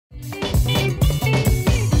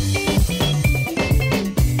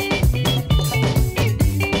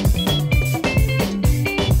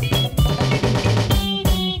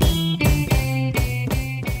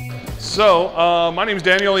My name is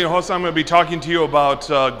Daniel Hinojosa. I'm going to be talking to you about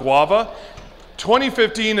Guava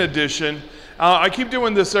 2015 edition. I keep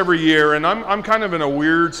doing this every year, and I'm kind of in a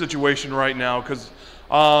weird situation right now because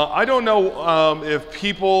I don't know if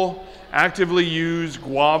people actively use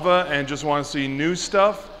Guava and just want to see new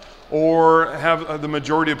stuff, or have the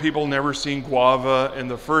majority of people never seen Guava in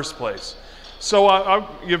the first place. So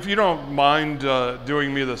if you don't mind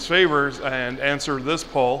doing me this favor and answer this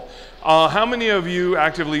poll, how many of you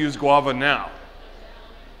actively use Guava now?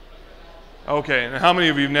 Okay, and how many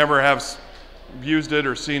of you never have used it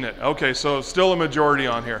or seen it? Okay, so still a majority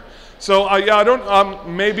on here. So yeah, I don't,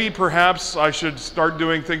 maybe perhaps I should start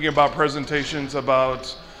thinking about presentations about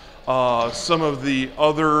some of the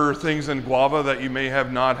other things in Guava that you may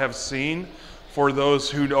not have seen for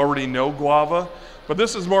those who already know Guava. But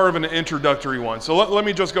this is more of an introductory one. So let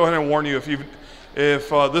me just go ahead and warn you, if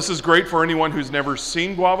this is great for anyone who's never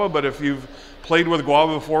seen Guava, but if you've played with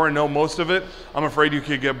Guava before and know most of it, I'm afraid you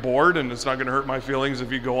could get bored, and it's not going to hurt my feelings if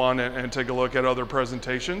you go on and take a look at other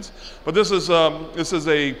presentations. But this is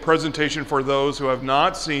a presentation for those who have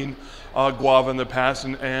not seen Guava in the past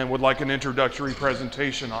and would like an introductory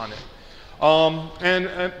presentation on it.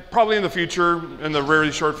 And probably in the future, in the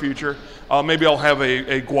very short future, maybe I'll have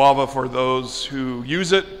a Guava for those who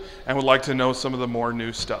use it and would like to know some of the more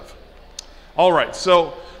new stuff. All right,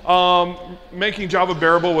 so making Java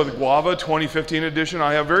Bearable with Guava 2015 edition,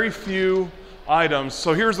 I have very few items.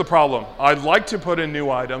 So here's the problem. I'd like to put in new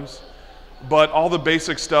items, but all the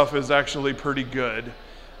basic stuff is actually pretty good.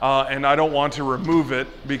 And I don't want to remove it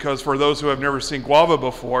because for those who have never seen Guava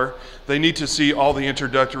before, they need to see all the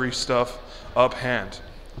introductory stuff up hand.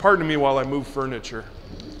 Pardon me while I move furniture.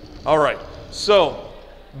 All right, so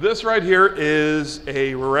this right here is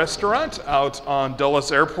a restaurant out on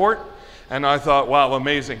Dulles Airport, and I thought, wow,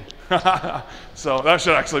 amazing. So that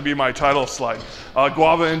should actually be my title slide.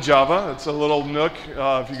 Guava in Java. It's a little nook.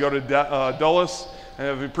 If you go to Dulles, and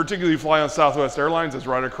if you particularly fly on Southwest Airlines, it's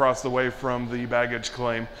right across the way from the baggage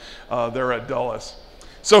claim there at Dulles.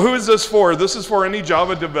 So who is this for? This is for any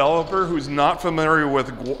Java developer who's not familiar with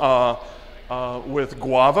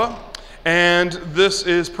Guava. And this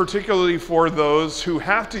is particularly for those who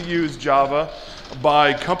have to use Java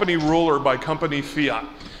by company rule or by company fiat.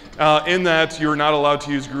 In that you're not allowed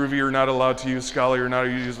to use Groovy, you're not allowed to use Scala, you're not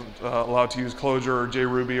allowed to use Clojure or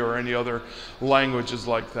JRuby or any other languages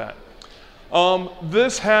like that.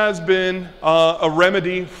 This has been a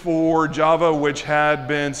remedy for Java, which had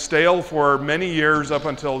been stale for many years up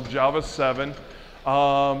until Java 7.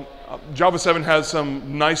 Java 7 has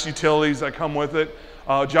some nice utilities that come with it.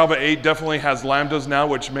 Java 8 definitely has lambdas now,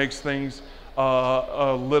 which makes things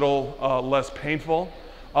a little less painful.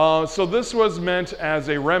 So this was meant as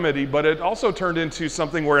a remedy, but it also turned into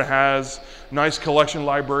something where it has nice collection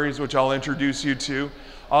libraries, which I'll introduce you to.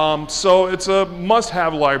 So it's a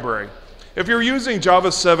must-have library. If you're using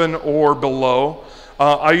Java 7 or below,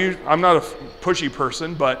 I'm not a pushy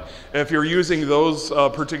person, but if you're using those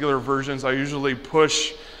particular versions, I usually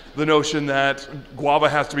push the notion that Guava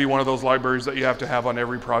has to be one of those libraries that you have to have on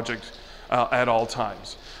every project at all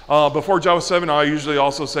times. Before Java 7, I usually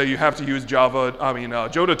also say you have to use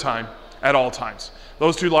Jota time at all times.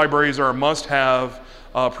 Those two libraries are a must-have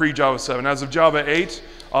pre-Java 7. As of Java 8,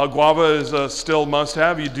 Guava is still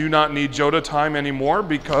must-have. You do not need Jota time anymore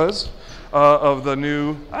because of the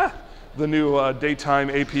new datetime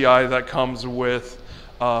API that comes with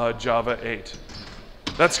Java 8.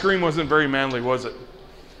 That scream wasn't very manly, was it?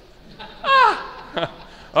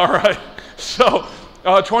 All right, so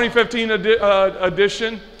 2015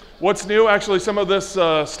 edition. What's new? Actually, some of this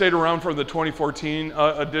stayed around for the 2014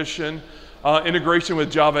 edition. Integration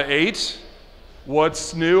with Java 8.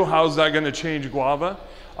 What's new? How's that going to change Guava?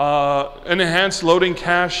 An enhanced loading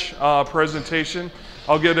cache presentation.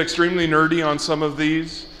 I'll get extremely nerdy on some of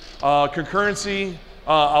these. Concurrency,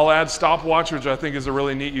 I'll add stopwatch, which I think is a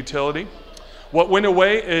really neat utility. What went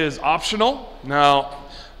away is optional. Now,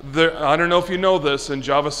 I don't know if you know this, in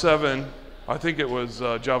Java 7, I think it was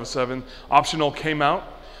Java 7, optional came out.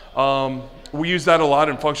 We use that a lot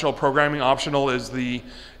in functional programming. Optional is the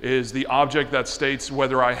object that states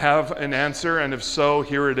whether I have an answer, and if so,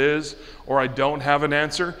 here it is, or I don't have an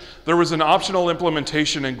answer. There was an optional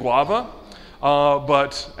implementation in Guava,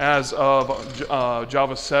 but as of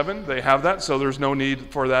Java 7, they have that, so there's no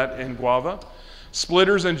need for that in Guava.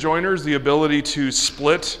 Splitters and joiners, the ability to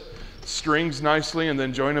split strings nicely and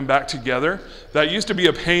then join them back together. That used to be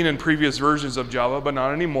a pain in previous versions of Java, but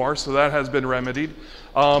not anymore, so that has been remedied.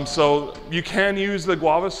 So you can use the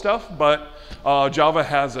Guava stuff, but Java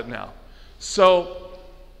has it now. So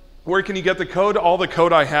where can you get the code? All the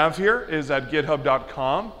code I have here is at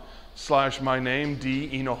github.com. my name, D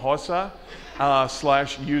Hinojosa,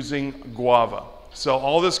 using Guava. So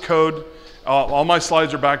all this code, all my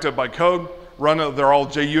slides are backed up by code. They're all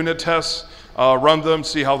JUnit tests. Run them,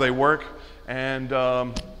 see how they work, and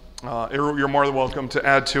you're more than welcome to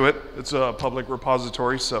add to it. It's a public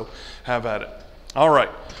repository, so have at it. All right,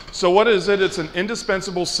 so what is it? It's an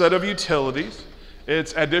indispensable set of utilities.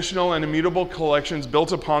 It's additional and immutable collections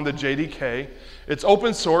built upon the JDK. It's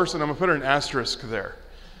open source, and I'm gonna put an asterisk there.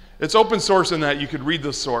 It's open source in that you could read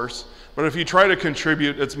the source, but if you try to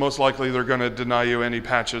contribute, it's most likely they're gonna deny you any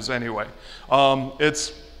patches anyway.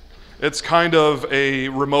 It's kind of a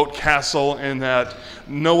remote castle in that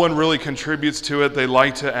no one really contributes to it. They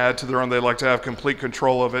like to add to their own. They like to have complete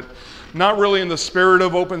control of it. Not really in the spirit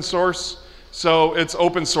of open source, so it's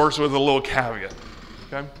open source with a little caveat,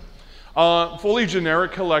 okay? Fully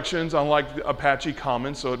generic collections, unlike Apache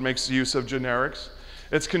Commons, so it makes use of generics.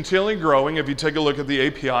 It's continually growing. If you take a look at the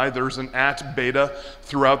API, there's an @beta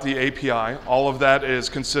throughout the API. All of that is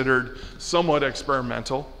considered somewhat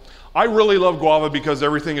experimental. I really love Guava because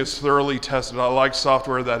everything is thoroughly tested. I like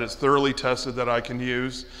software that is thoroughly tested that I can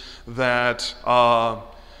use, that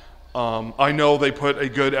I know they put a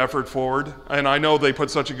good effort forward, and I know they put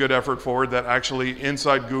such a good effort forward that actually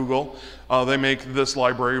inside Google, they make this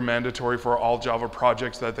library mandatory for all Java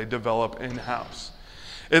projects that they develop in-house.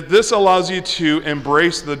 This allows you to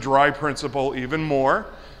embrace the dry principle even more.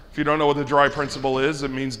 If you don't know what the dry principle is,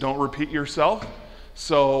 it means don't repeat yourself.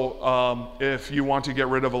 So if you want to get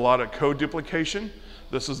rid of a lot of code duplication,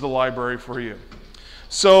 this is the library for you.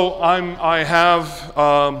 So I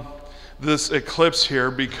have this Eclipse here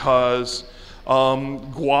because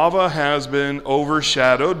Guava has been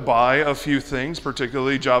overshadowed by a few things,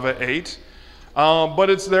 particularly Java 8, but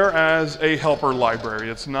it's there as a helper library.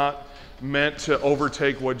 It's not meant to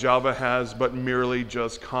overtake what Java has, but merely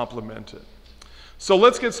just complement it. So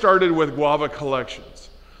let's get started with Guava collections.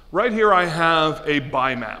 Right here I have a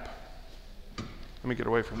BiMap. Let me get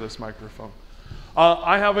away from this microphone.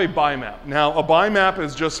 I have a BiMap. Now a BiMap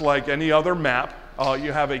is just like any other map.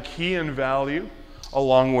 You have a key and value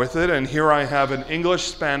along with it, and here I have an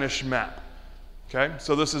English-Spanish map. Okay,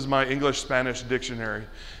 so this is my English-Spanish dictionary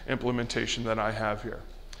implementation that I have here.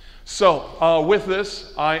 So with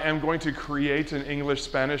this, I am going to create an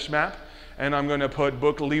English-Spanish map, and I'm going to put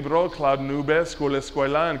book, libro, cloud, nube,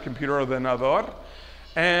 escuela, and computer ordenador.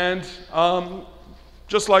 And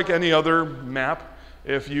just like any other map,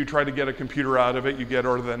 if you try to get a computer out of it, you get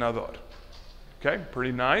ordenador. Okay,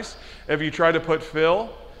 pretty nice. If you try to put fill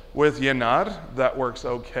with llenar, that works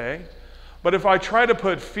okay. But if I try to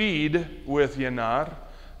put feed with llenar,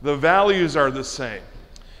 the values are the same.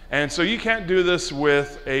 And so you can't do this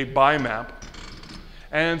with a BiMap.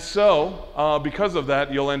 And so because of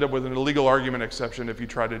that, you'll end up with an illegal argument exception if you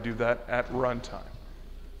try to do that at runtime.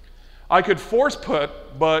 I could force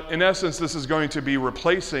put, but in essence, this is going to be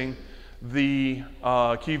replacing the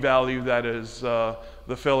key value that is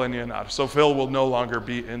the fill and llenar. So fill will no longer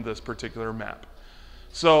be in this particular map.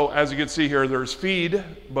 So as you can see here, there's feed,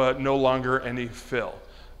 but no longer any fill.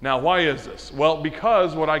 Now, why is this? Well,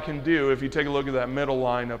 because what I can do, if you take a look at that middle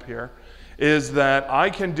line up here, is that I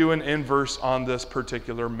can do an inverse on this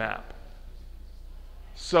particular map.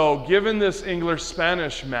 So given this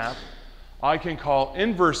English-Spanish map, I can call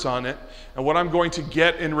inverse on it, and what I'm going to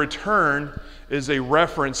get in return is a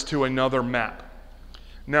reference to another map.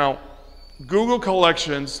 Now, Google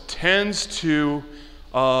Collections tends to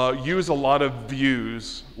use a lot of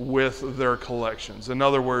views with their collections. In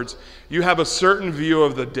other words, you have a certain view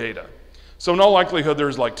of the data. So in all likelihood,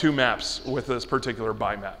 there's like 2 maps with this particular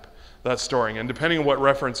BiMap that's storing. And depending on what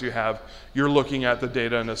reference you have, you're looking at the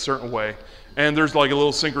data in a certain way. And there's like a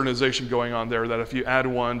little synchronization going on there that if you add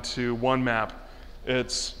one to one map,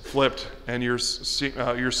 it's flipped and you're seeing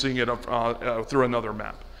it through another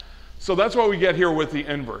map. So that's what we get here with the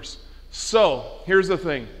inverse. So here's the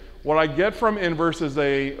thing. What I get from inverse is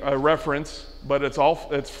a reference, but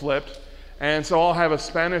it's flipped. And so I'll have a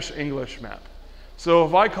Spanish-English map. So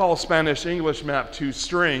if I call Spanish-English map to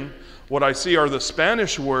string, what I see are the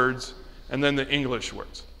Spanish words and then the English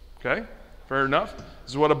words. Okay? Fair enough?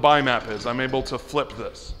 This is what a BiMap is. I'm able to flip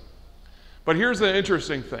this. But here's the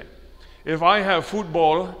interesting thing. If I have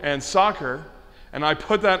football and soccer, and I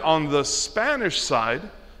put that on the Spanish side,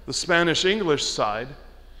 the Spanish-English side,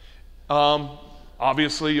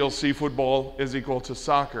 obviously you'll see football is equal to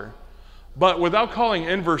soccer. But without calling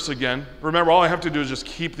inverse again, remember all I have to do is just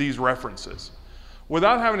keep these references.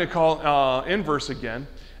 Without having to call inverse again,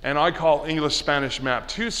 and I call English-Spanish map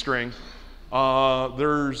to string,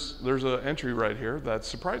 there's an entry right here that's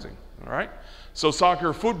surprising, all right? So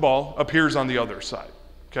soccer, football appears on the other side,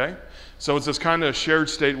 okay? So it's this kind of shared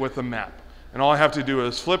state with the map. And all I have to do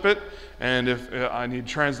is flip it, and if I need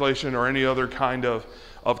translation or any other kind of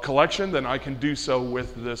collection, then I can do so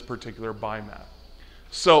with this particular BiMap.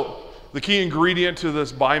 So the key ingredient to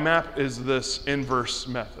this BiMap is this inverse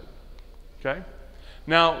method, okay?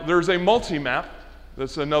 Now, there's a MultiMap.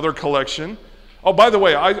 That's another collection. Oh, by the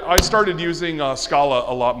way, I started using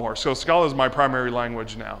Scala a lot more. So Scala is my primary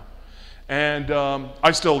language now. And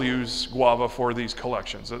I still use Guava for these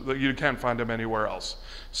collections. You can't find them anywhere else.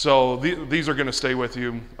 So these are going to stay with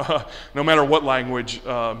you no matter what language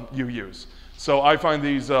you use. So I find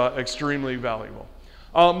these extremely valuable.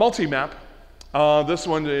 MultiMap. This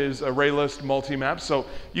one is array list MultiMap. So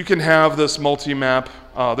you can have this MultiMap.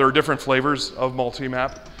 There are different flavors of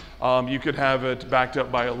MultiMap. You could have it backed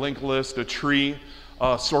up by a linked list, a tree,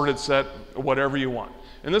 a sorted set, whatever you want.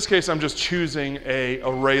 In this case, I'm just choosing an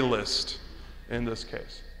array list in this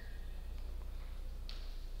case.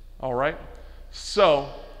 All right. So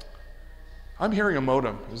I'm hearing a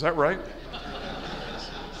modem. Is that right?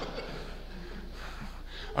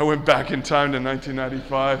 I went back in time to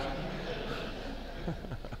 1995.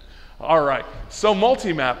 All right, so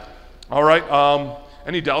MultiMap. All right,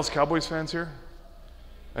 any Dallas Cowboys fans here?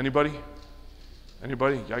 Anybody?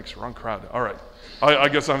 Anybody? Yikes, wrong crowd. All right, I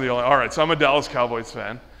guess I'm the only. All right, so I'm a Dallas Cowboys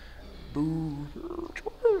fan. Boo.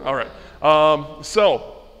 All right,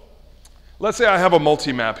 so let's say I have a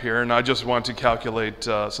MultiMap here, and I just want to calculate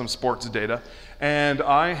some sports data, and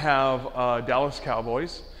I have Dallas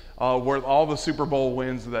Cowboys, where all the Super Bowl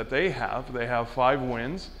wins that they have 5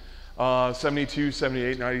 wins. 72,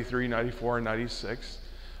 78, 93, 94, and 96.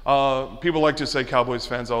 People like to say, Cowboys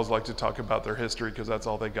fans always like to talk about their history because that's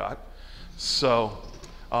all they got. So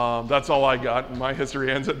that's all I got. My history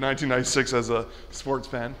ends at 1996 as a sports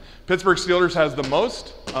fan. Pittsburgh Steelers has the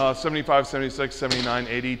most, 75, 76, 79,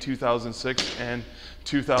 80, 2006, and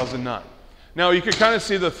 2009. Now you can kind of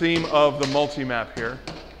see the theme of the MultiMap here.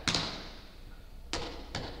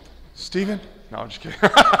 Steven? No, I'm just kidding.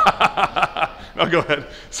 No, go ahead.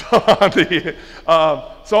 So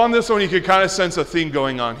on this one, you could kind of sense a theme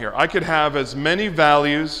going on here. I could have as many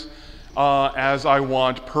values as I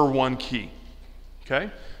want per one key. Okay?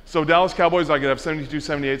 So Dallas Cowboys, I could have 72,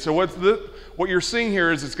 78. So what you're seeing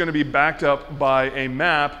here is it's going to be backed up by a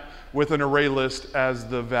map with an array list as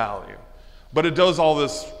the value. But it does all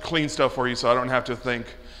this clean stuff for you, so I don't have to think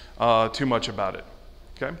too much about it.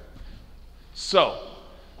 Okay? So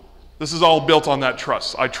this is all built on that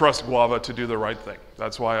trust. I trust Guava to do the right thing.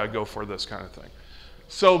 That's why I go for this kind of thing.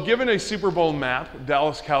 So given a Super Bowl map,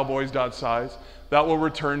 Dallas Cowboys.size, that will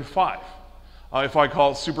return 5. If I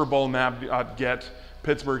call it Super Bowl map.get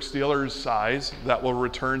Pittsburgh Steelers size, that will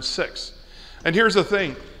return 6. And here's the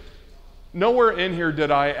thing. Nowhere in here did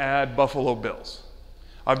I add Buffalo Bills.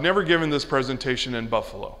 I've never given this presentation in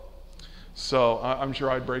Buffalo. So I'm sure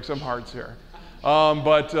I'd break some hearts here.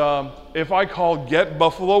 But if I call get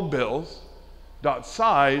Buffalo Bills dot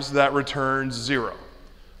size, that returns 0.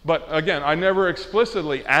 But again, I never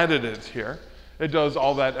explicitly added it here. It does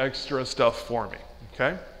all that extra stuff for me.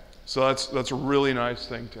 Okay, so that's a really nice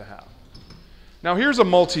thing to have. Now here's a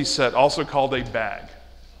multi-set, also called a bag.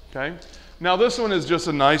 Okay, now this one is just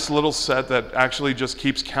a nice little set that actually just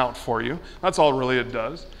keeps count for you. That's all really it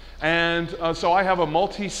does. And so I have a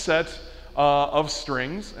multi-set of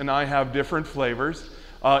strings, and I have different flavors.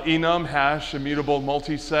 Enum, hash, immutable,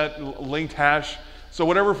 multi-set, linked hash. So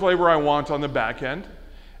whatever flavor I want on the back end.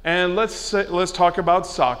 And let's talk about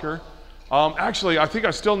soccer. Actually, I think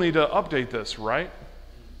I still need to update this, right?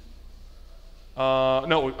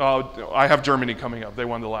 No, I have Germany coming up. They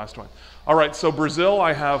won the last one. All right, so Brazil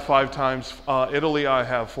I have 5 times. Italy I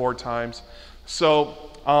have 4 times.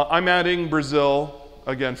 So I'm adding Brazil,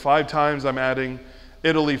 again, 5 times. I'm adding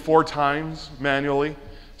Italy 4 times manually.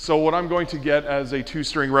 So what I'm going to get as a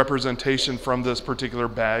 2-string representation from this particular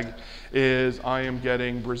bag is I am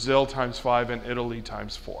getting Brazil times 5 and Italy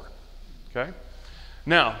times 4. Okay?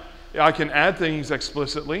 Now, I can add things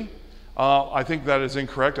explicitly. I think that is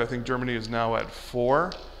incorrect. I think Germany is now at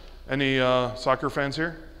 4. Any soccer fans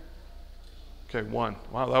here? Okay, 1.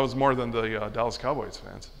 Wow, that was more than the Dallas Cowboys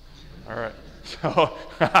fans. All right.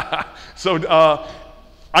 So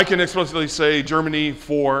I can explicitly say Germany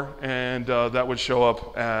 4, and that would show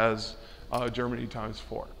up as Germany times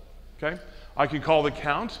 4. Okay? I can call the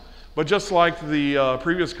count, but just like the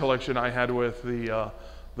previous collection I had with the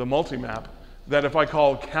MultiMap, that if I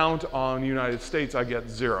call count on United States, I get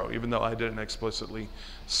 0, even though I didn't explicitly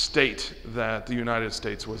state that the United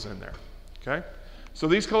States was in there. Okay? So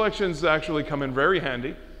these collections actually come in very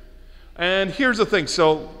handy. And here's the thing.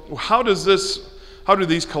 So how do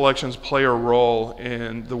these collections play a role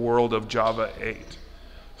in the world of Java 8?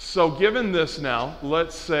 So given this now,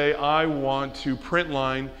 let's say I want to print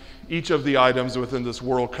line each of the items within this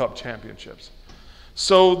World Cup Championships.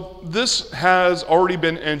 So this has already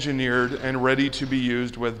been engineered and ready to be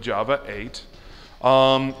used with Java 8.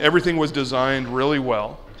 Everything was designed really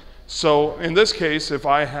well. So in this case, if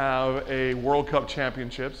I have a World Cup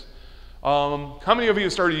Championships, how many of you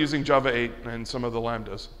started using Java 8 and some of the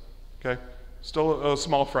lambdas? Okay, still a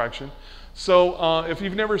small fraction. So if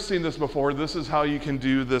you've never seen this before, this is how you can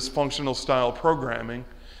do this functional style programming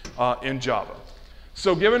in Java.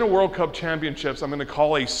 So given a World Cup Championships, I'm going to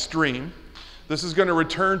call a stream. This is going to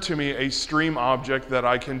return to me a stream object that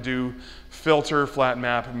I can do filter, flat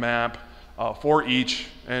map, map, for each,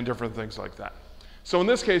 and different things like that. So in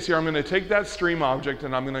this case here, I'm going to take that stream object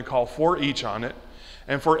and I'm going to call for each on it.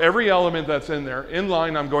 And for every element that's in there, in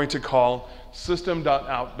line, I'm going to call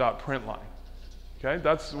system.out.println. Okay,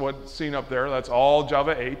 that's what's seen up there. That's all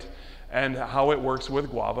Java 8 and how it works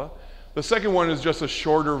with Guava. The second one is just a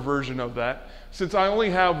shorter version of that. Since I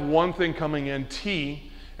only have one thing coming in,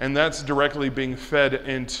 T, and that's directly being fed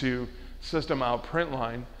into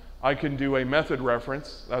system.out.println, I can do a method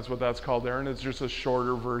reference. That's what that's called there, and it's just a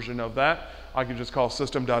shorter version of that. I can just call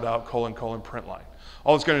system.out::println.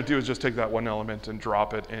 All it's going to do is just take that one element and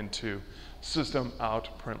drop it into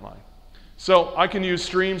system.out.println. So I can use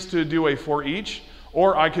streams to do a for each,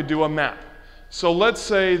 or I could do a map. So let's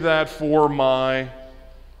say that for my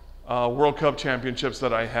World Cup Championships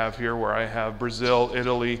that I have here, where I have Brazil,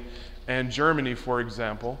 Italy, and Germany, for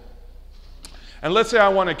example. And let's say I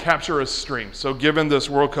want to capture a stream. So given this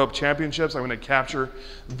World Cup Championships, I'm going to capture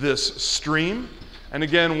this stream. And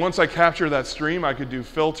again, once I capture that stream, I could do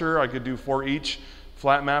filter, I could do for each,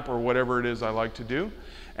 flat map, or whatever it is I like to do.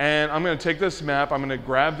 And I'm going to take this map, I'm going to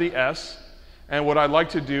grab the S, and what I'd like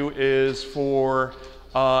to do is for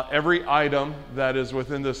every item that is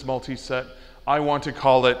within this multi-set, I want to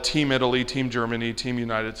call it Team Italy, Team Germany, Team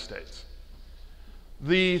United States.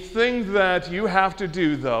 The thing that you have to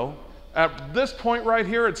do, though, at this point right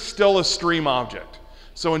here, it's still a stream object.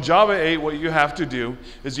 So in Java 8, what you have to do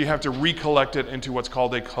is you have to recollect it into what's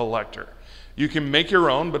called a collector. You can make your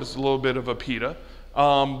own, but it's a little bit of a PETA.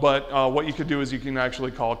 What you could do is you can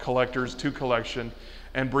actually call collectors to collection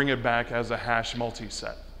and bring it back as a hash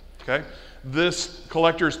multi-set. Okay? This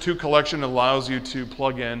collectors to collection allows you to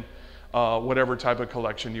plug in whatever type of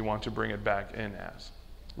collection you want to bring it back in as.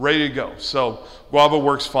 Ready to go. So Guava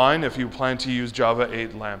works fine if you plan to use Java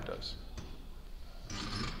 8 lambdas.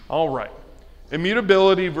 All right.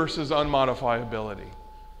 Immutability versus unmodifiability.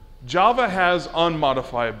 Java has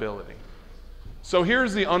unmodifiability. So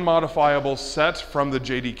here's the unmodifiable set from the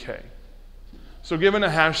JDK. So given a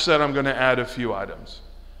hash set, I'm going to add a few items.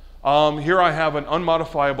 Here I have an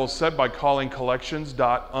unmodifiable set by calling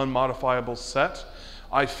collections.unmodifiableset.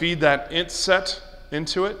 I feed that int set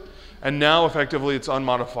into it, and now effectively it's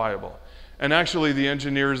unmodifiable. And actually the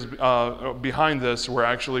engineers behind this were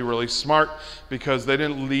actually really smart because they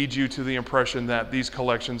didn't lead you to the impression that these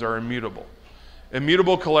collections are immutable.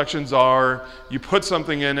 Immutable collections are, you put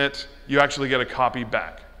something in it, you actually get a copy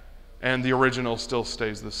back, and the original still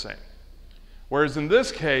stays the same. Whereas in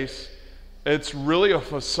this case, it's really a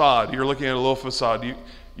facade. You're looking at a little facade.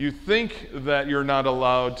 You think that you're not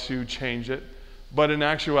allowed to change it, but in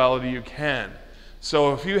actuality you can.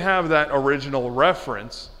 So if you have that original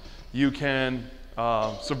reference, you can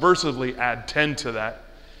subversively add 10 to that.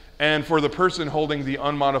 And for the person holding the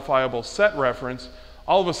unmodifiable set reference,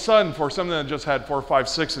 all of a sudden, for something that just had 4, 5,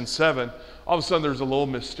 6, and 7, all of a sudden there's a little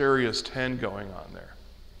mysterious 10 going on there.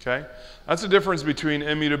 Okay? That's the difference between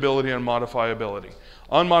immutability and modifiability.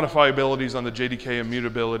 Unmodifiability is on the JDK,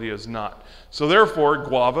 immutability is not. So therefore,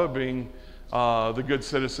 Guava, being the good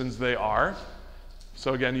citizens they are,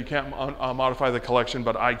 so again, you can't modify the collection,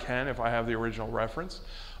 but I can if I have the original reference.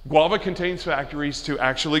 Guava contains factories to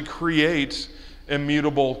actually create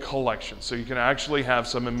immutable collections. So you can actually have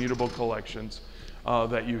some immutable collections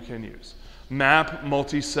that you can use. Map,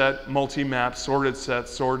 multi-set, multi-map, sorted set,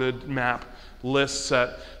 sorted map, list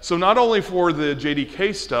set. So not only for the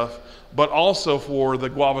JDK stuff, but also for the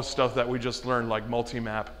Guava stuff that we just learned, like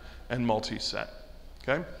multi-map and multi-set.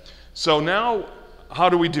 Okay? So now, how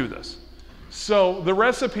do we do this? So the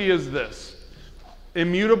recipe is this.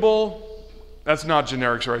 Immutable, that's not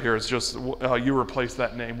generics right here, it's just you replace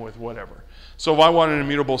that name with whatever. So if I want an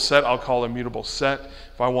immutable set, I'll call it immutable set.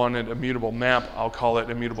 If I want an immutable map, I'll call it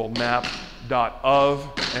immutable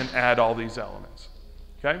map.of and add all these elements.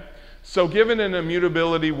 Okay? So given an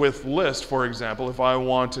immutability with list, for example, if I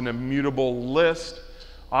want an immutable list,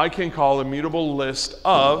 I can call immutable list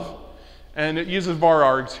of, and it uses var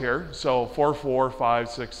args here, so 4, 4, 5,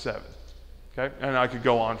 6, 7. Okay? And I could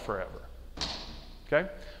go on forever. Okay?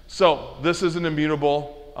 So this is an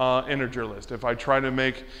immutable integer list. If I try to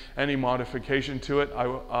make any modification to it,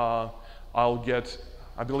 I'll get,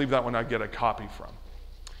 I believe that one I get a copy from.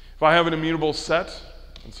 If I have an immutable set,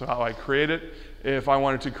 that's how I create it. If I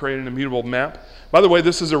wanted to create an immutable map, by the way,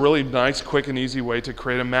 this is a really nice, quick, and easy way to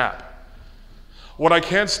create a map. What I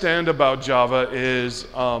can't stand about Java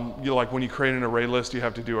is, like when you create an array list, you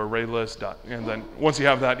have to do array list, and then once you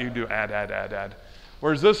have that, you do add.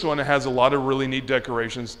 Whereas this one, it has a lot of really neat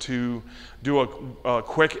decorations to do a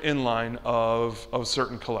quick inline of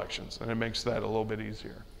certain collections, and it makes that a little bit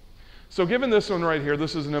easier. So given this one right here,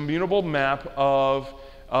 this is an immutable map of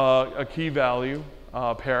a key value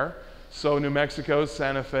pair. So New Mexico,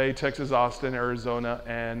 Santa Fe, Texas, Austin, Arizona,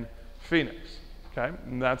 and Phoenix. Okay,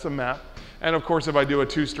 and that's a map. And of course, if I do a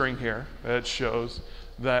toString here, it shows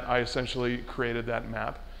that I essentially created that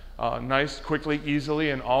map. Nice, quickly, easily,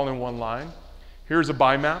 and all in one line. Here's a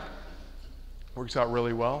BiMap, works out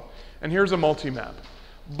really well. And here's a MultiMap.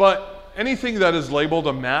 But anything that is labeled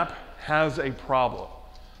a map has a problem.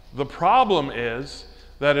 The problem is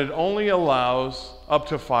that it only allows up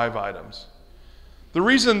to 5 items. The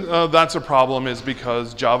reason that's a problem is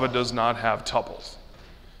because Java does not have tuples.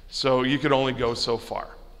 So you could only go so far.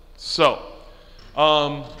 So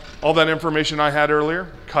all that information I had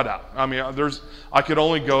earlier, cut out. I mean, I could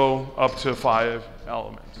only go up to 5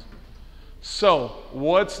 elements. So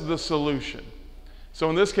what's the solution? So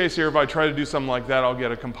in this case here, if I try to do something like that, I'll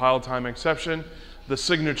get a compile time exception. The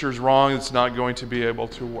signature's wrong, it's not going to be able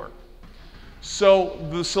to work. So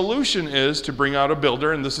the solution is to bring out a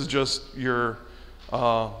builder, and this is just your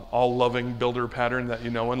all-loving builder pattern that you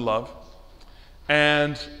know and love.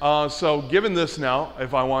 And so given this now,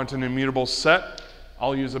 if I want an immutable set,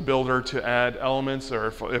 I'll use a builder to add elements,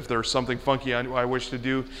 or if there's something funky I wish to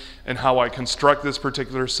do and how I construct this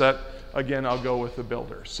particular set, again, I'll go with the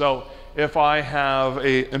builder. So if I have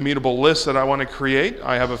an immutable list that I want to create,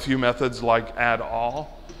 I have a few methods like add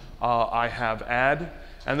all, I have add,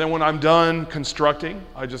 and then when I'm done constructing,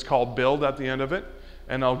 I just call build at the end of it,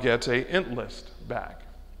 and I'll get an int list back.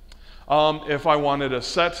 If I wanted a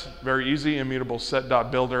set, very easy, immutable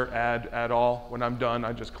set.builder, add all. When I'm done,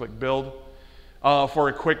 I just click build. For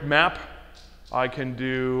a quick map, I can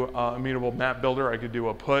do immutable map builder. I could do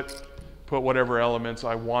a put whatever elements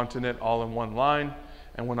I want in it all in one line,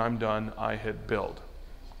 and when I'm done, I hit build.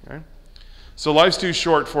 Okay? So life's too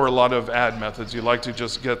short for a lot of add methods. You like to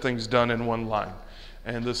just get things done in one line,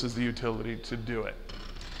 and this is the utility to do it.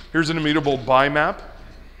 Here's an immutable BiMap.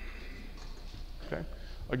 Okay?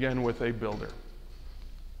 Again, with a builder.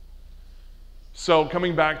 So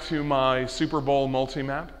coming back to my Super Bowl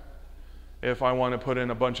MultiMap, if I want to put in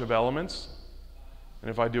a bunch of elements, and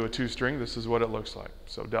if I do a toString, this is what it looks like.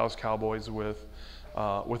 So Dallas Cowboys with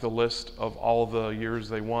a list of all the years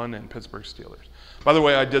they won, and Pittsburgh Steelers. By the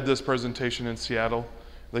way, I did this presentation in Seattle.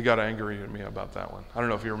 They got angry at me about that one. I don't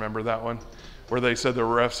know if you remember that one, where they said the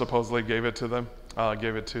ref supposedly gave it to them,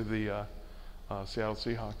 gave it to the Seattle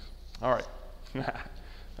Seahawks. All right.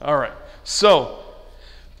 All right. So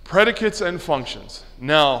predicates and functions.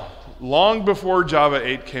 Now, long before Java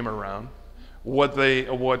 8 came around, what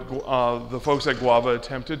the folks at Guava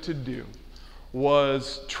attempted to do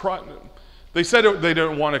was they said they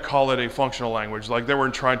didn't want to call it a functional language, like they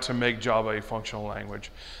weren't trying to make Java a functional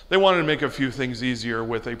language. They wanted to make a few things easier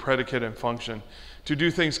with a predicate and function to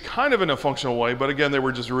do things kind of in a functional way, but again, they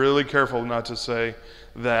were just really careful not to say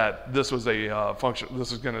that this was a function,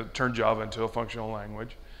 this is going to turn Java into a functional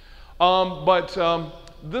language.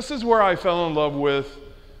 This is where I fell in love with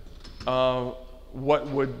what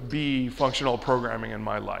would be functional programming in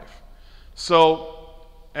my life. So,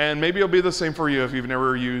 and maybe it'll be the same for you if you've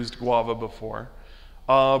never used Guava before,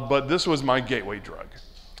 but this was my gateway drug.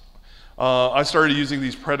 I started using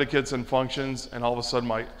these predicates and functions, and all of a sudden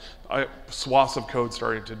my swaths of code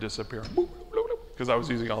started to disappear because I was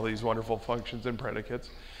using all these wonderful functions and predicates.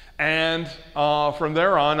 And from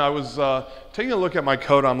there on, I was taking a look at my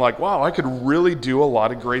code. I'm like, wow, I could really do a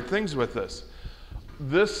lot of great things with this.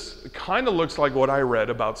 This kind of looks like what I read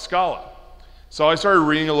about Scala. So I started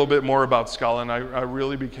reading a little bit more about Scala, and I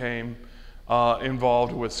really became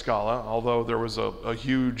involved with Scala, although there was a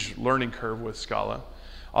huge learning curve with Scala.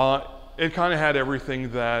 It kind of had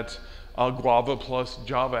everything that Guava plus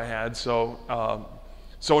Java had, so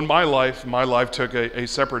in my life took a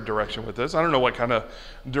separate direction with this. I don't know what kind of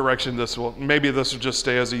direction this will, maybe this will just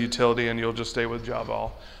stay as a utility and you'll just stay with Java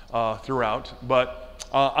throughout, but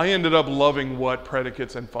I ended up loving what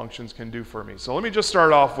predicates and functions can do for me. So let me just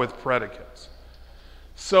start off with predicates.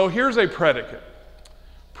 So here's a predicate.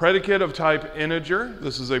 Predicate of type integer,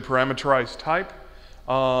 this is a parameterized type,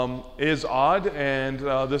 is odd, and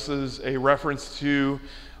this is a reference to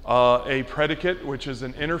a predicate, which is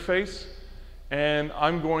an interface, and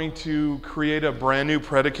I'm going to create a brand new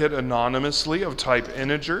predicate anonymously of type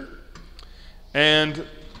integer. And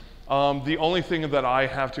the only thing that I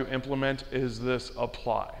have to implement is this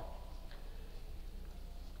apply.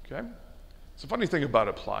 Okay? It's a funny thing about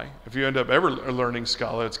apply. If you end up ever learning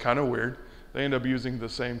Scala, it's kind of weird. They end up using the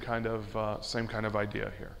same kind of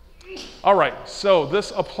idea here. All right, so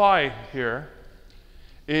this apply here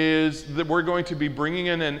is that we're going to be bringing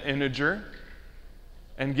in an integer,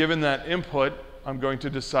 and given that input, I'm going to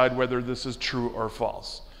decide whether this is true or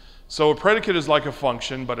false. So a predicate is like a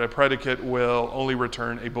function, but a predicate will only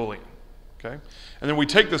return a Boolean. Okay? And then we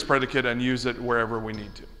take this predicate and use it wherever we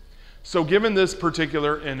need to. So given this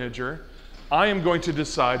particular integer, I am going to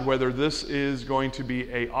decide whether this is going to be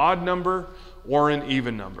an odd number or an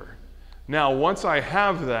even number. Now, once I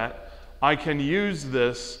have that, I can use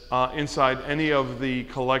this inside any of the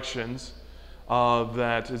collections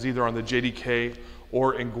that is either on the JDK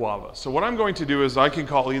or in Guava. So what I'm going to do is I can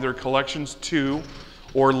call either collections2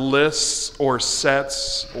 or lists or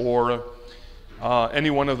sets or any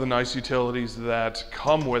one of the nice utilities that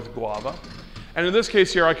come with Guava. And in this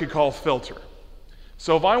case here, I could call filter.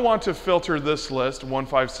 So if I want to filter this list, 1,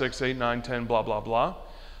 5, 6, 8, 9, 10, blah, blah, blah,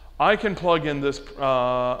 I can plug in this,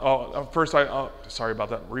 sorry about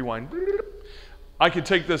that, rewind. I could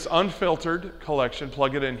take this unfiltered collection,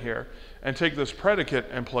 plug it in here, and take this predicate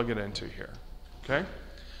and plug it into here, okay?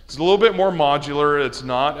 It's a little bit more modular. It's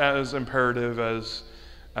not as imperative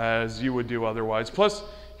as you would do otherwise. Plus,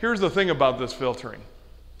 here's the thing about this filtering.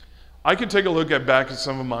 I could take a look back at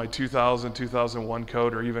some of my 2000, 2001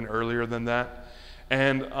 code, or even earlier than that,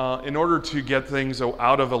 and in order to get things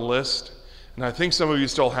out of a list, and I think some of you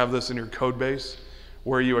still have this in your code base,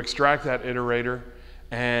 where you extract that iterator,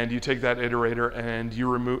 and you take that iterator and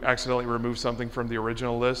you accidentally remove something from the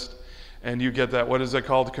original list, and you get that, what is it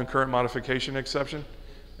called, concurrent modification exception?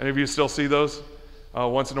 Any of you still see those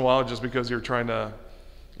once in a while, just because you're trying to,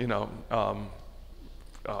 you know,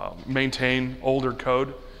 maintain older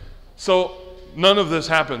code? So none of this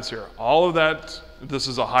happens here. All of that, this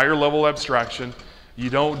is a higher level abstraction. You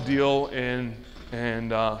don't deal in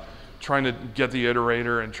trying to get the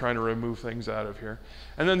iterator and trying to remove things out of here.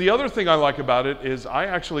 And then the other thing I like about it is I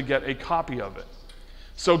actually get a copy of it.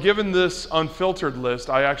 So given this unfiltered list,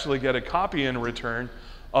 I actually get a copy in return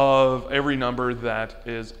of every number that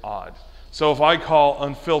is odd. So if I call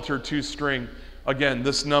unfiltered toString, again,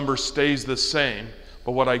 this number stays the same,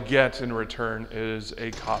 but what I get in return is a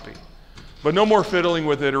copy. But no more fiddling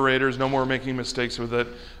with iterators, no more making mistakes with it,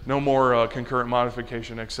 no more concurrent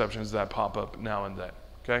modification exceptions that pop up now and then.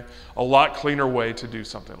 Okay? A lot cleaner way to do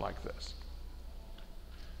something like this.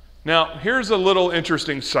 Now, here's a little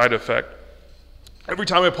interesting side effect. Every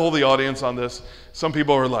time I poll the audience on this, some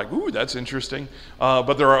people are like, ooh, that's interesting.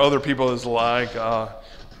 But there are other people that's like,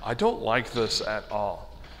 I don't like this at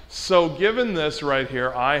all. So given this right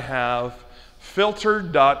here, I have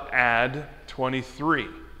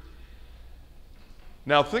filter.add23.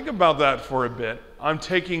 Now think about that for a bit. I'm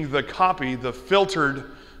taking the copy, the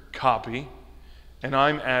filtered copy, and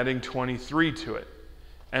I'm adding 23 to it.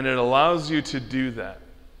 And it allows you to do that.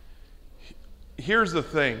 Here's the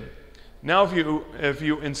thing. Now if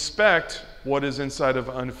you inspect what is inside of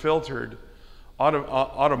unfiltered,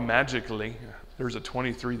 automatically, there's a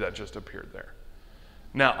 23 that just appeared there.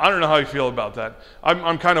 Now, I don't know how you feel about that.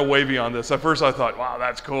 I'm kind of wavy on this. At first I thought, wow,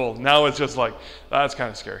 that's cool. Now it's just like, that's kind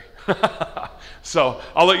of scary. So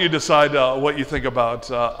I'll let you decide what you think about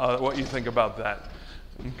that.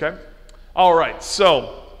 Okay? All right,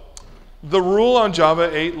 so the rule on Java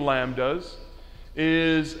 8 lambdas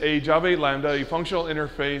is a Java 8 lambda, a functional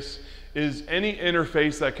interface, is any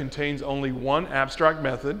interface that contains only one abstract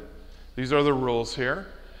method. These are the rules here.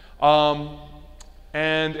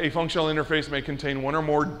 And a functional interface may contain one or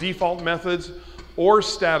more default methods or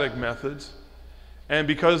static methods. And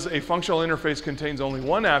because a functional interface contains only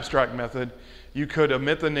one abstract method, you could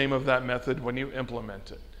omit the name of that method when you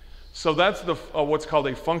implement it. So that's the, what's called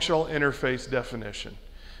a functional interface definition.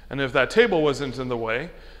 And if that table wasn't in the way,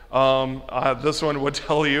 this one would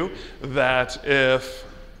tell you that if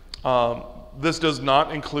this does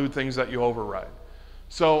not include things that you override.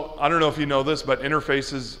 So I don't know if you know this, but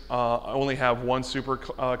interfaces only have one super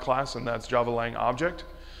class, and that's Java Lang object.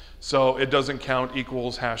 So it doesn't count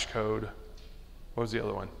equals hash code. What was the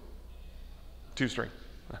other one? toString.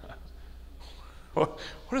 What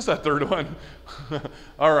is that third one?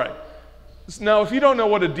 All right. Now, if you don't know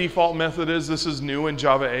what a default method is, this is new in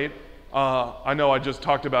Java 8. I know I just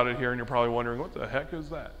talked about it here, and you're probably wondering, what the heck is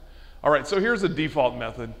that? All right, so here's a default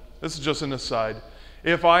method. This is just an aside.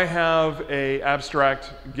 If I have a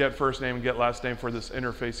abstract get first name and get last name for this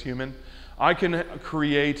interface human, I can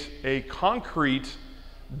create a concrete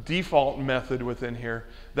default method within here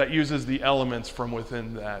that uses the elements from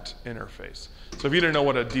within that interface. So if you didn't know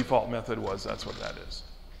what a default method was, that's what that is.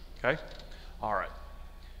 Okay? All right.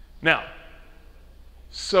 Now,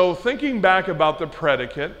 so thinking back about the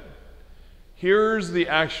predicate, here's the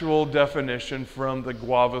actual definition from the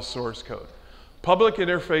Guava source code. Public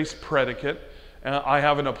interface predicate, I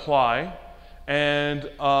have an apply, and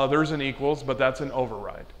there's an equals, but that's an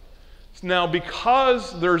override. Now,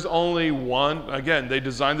 because there's only one, again, they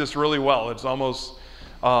designed this really well. It's almost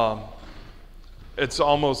a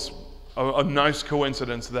nice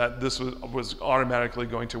coincidence that this was automatically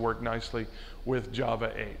going to work nicely with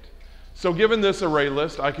Java 8. So given this array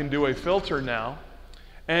list, I can do a filter now,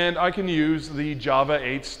 and I can use the Java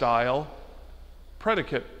 8 style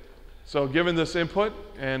predicate. So given this input,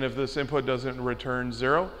 and if this input doesn't return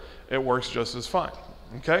 0, it works just as fine.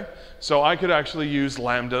 Okay? So I could actually use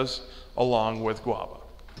lambdas along with Guava.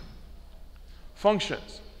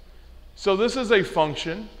 Functions. So this is a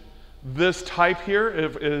function. This type here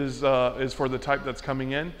is for the type that's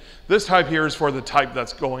coming in. This type here is for the type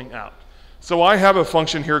that's going out. So I have a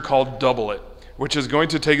function here called double it, which is going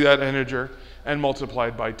to take that integer and multiply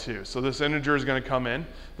it by 2. So this integer is going to come in.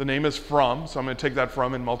 The name is from, so I'm going to take that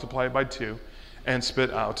from and multiply it by 2 and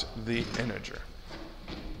spit out the integer.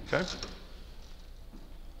 Okay?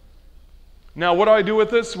 Now, what do I do with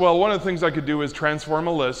this? Well, one of the things I could do is transform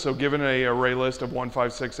a list. So given an array list of 1,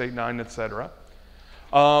 5, 6, 8, 9, etc.,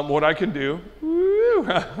 what I can do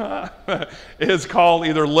is call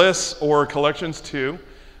either lists or collections2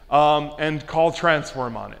 and call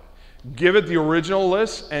transform on it. Give it the original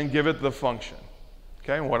list and give it the function.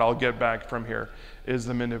 Okay, and what I'll get back from here is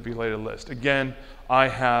the manipulated list. Again, I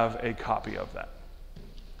have a copy of that.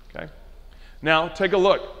 Okay, now take a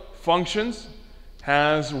look. Functions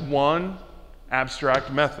has one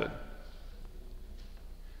abstract method.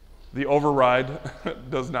 The override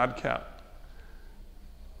does not count.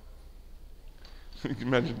 You can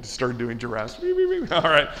imagine to start doing giraffes. All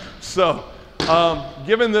right, so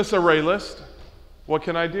given this array list, what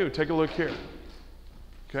can I do? Take a look here.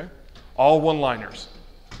 Okay, all one-liners.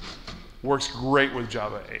 Works great with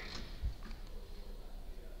Java 8.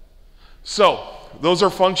 So those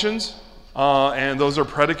are functions, and those are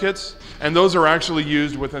predicates, and those are actually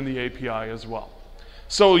used within the API as well.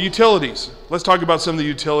 So utilities. Let's talk about some of the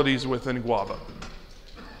utilities within Guava.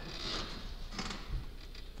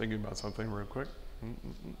 Thinking about something real quick.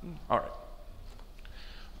 All right.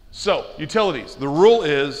 So utilities. The rule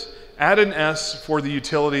is add an S for the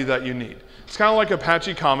utility that you need. It's kind of like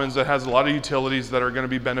Apache Commons that has a lot of utilities that are going to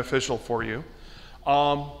be beneficial for you.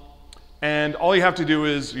 And all you have to do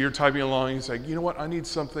is you're typing along and you say, you know what, I need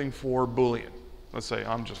something for Boolean. Let's say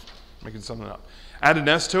I'm just making something up. Add an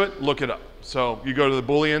S to it, look it up. So you go to the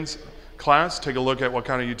Booleans class, take a look at what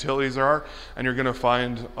kind of utilities there are, and you're going to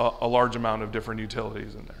find a large amount of different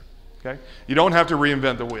utilities in there. Okay? You don't have to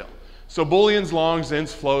reinvent the wheel. So Booleans, longs, ints,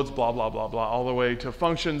 floats, blah, blah, blah, blah, all the way to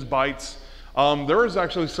functions, bytes. There is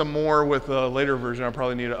actually some more with a later version. I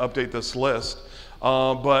probably need to update this list.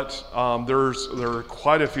 But there are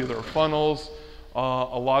quite a few. There are funnels, a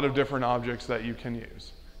lot of different objects that you can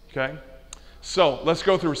use. Okay? So let's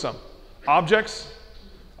go through some. Objects.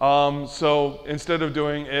 So instead of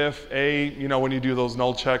doing if a, you know, when you do those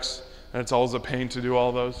null checks, and it's always a pain to do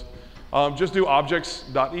all those, just do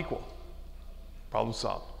objects.equal. Problem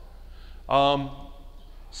solved.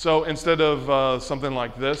 So instead of something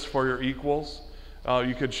like this for your equals,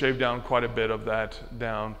 you could shave down quite a bit of that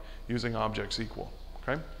down using objects equal.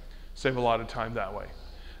 Okay? Save a lot of time that way.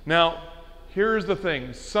 Now, here's the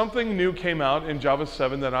thing. Something new came out in Java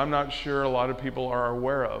 7 that I'm not sure a lot of people are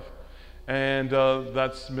aware of. And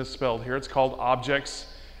that's misspelled here. It's called objects.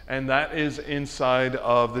 And that is inside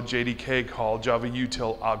of the JDK called Java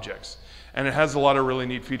util objects. And it has a lot of really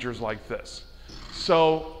neat features like this.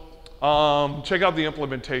 So check out the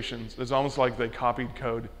implementations. It's almost like they copied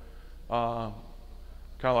code, kind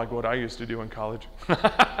of like what I used to do in college.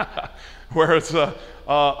 Where it's,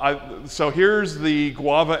 so here's the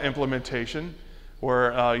Guava implementation,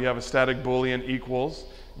 where you have a static Boolean equals,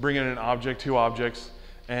 bring in an object, two objects,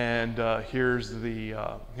 and here's the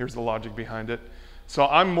logic behind it. So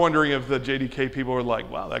I'm wondering if the JDK people were like,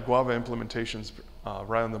 wow, that Guava implementation's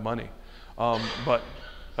right on the money. But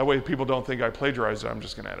that way people don't think I plagiarized it. I'm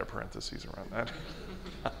just going to add a parentheses around that.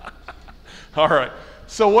 All right.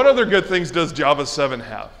 So what other good things does Java 7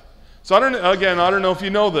 have? So I don't know if you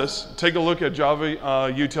know this. Take a look at Java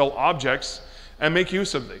util objects and make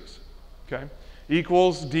use of these. Okay.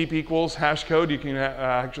 Equals, deep equals, hash code. You can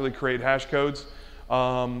actually create hash codes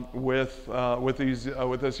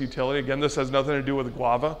with this utility. Again, this has nothing to do with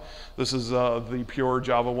Guava. This is the pure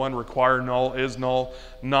Java one. Require null is null,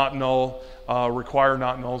 not null, require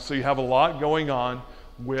not null. So you have a lot going on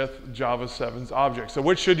with Java 7's objects. So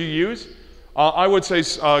which should you use? I would say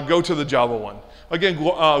go to the Java one. Again,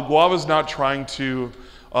 Guava is not trying to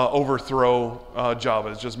overthrow Java.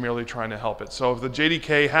 It's just merely trying to help it. So if the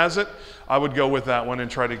JDK has it, I would go with that one and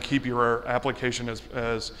try to keep your application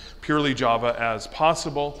as purely Java as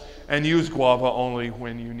possible and use Guava only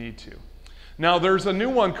when you need to. Now there's a new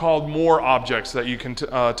one called More Objects that you can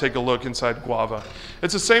take a look inside Guava.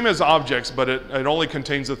 It's the same as objects, but it only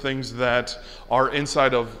contains the things that are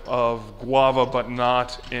inside of Guava but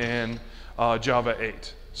not in Java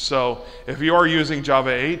 8. So if you are using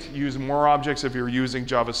Java 8, use More Objects. If you're using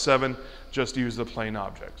Java 7, just use the plain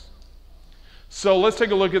objects. So let's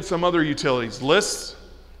take a look at some other utilities. Lists.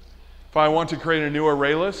 If I want to create a new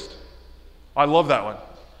array list, I love that one.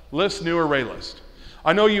 List, new array list.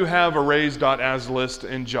 I know you have arrays.asList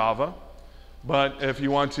in Java, but if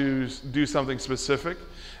you want to do something specific,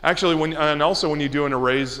 actually, and also when you do an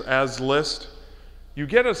arrays as list, you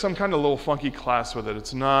get some kind of little funky class with it.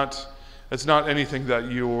 It's not anything that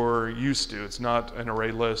you're used to. It's not an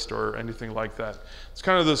array list or anything like that. It's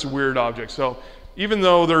kind of this weird object. So even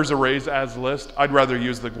though there's arrays as list, I'd rather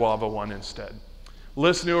use the Guava one instead.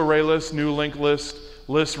 List, new array list, new linked list,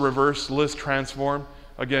 list reverse, list transform.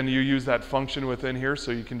 Again, you use that function within here,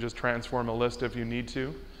 so you can just transform a list if you need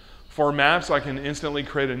to. For maps, I can instantly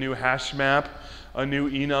create a new hash map, a new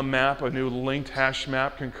enum map, a new linked hash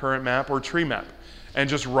map, concurrent map, or tree map. And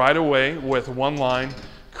just right away, with one line,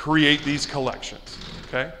 create these collections,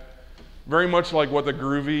 okay? Very much like what the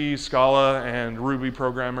Groovy, Scala, and Ruby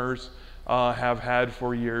programmers have had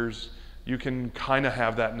for years. You can kind of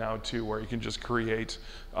have that now too, where you can just create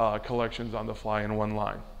collections on the fly in one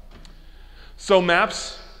line. So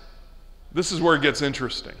maps, this is where it gets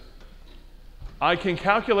interesting. I can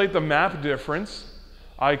calculate the map difference.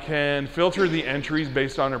 I can filter the entries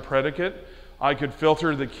based on a predicate. I could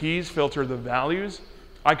filter the keys, filter the values.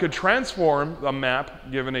 I could transform the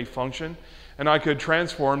map given a function, and I could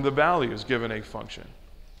transform the values given a function.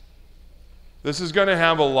 This is going to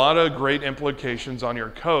have a lot of great implications on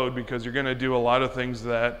your code because you're going to do a lot of things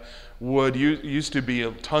that would used to be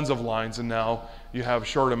tons of lines, and now you have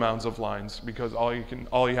short amounts of lines because all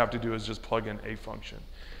you have to do is just plug in a function.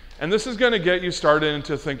 And this is going to get you started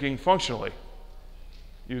into thinking functionally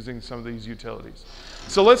using some of these utilities.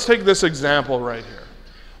 So let's take this example right here.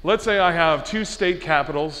 Let's say I have two state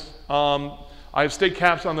capitals. I have state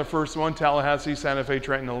caps on the first one, Tallahassee, Santa Fe,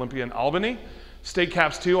 Trenton, Olympia, and Albany. State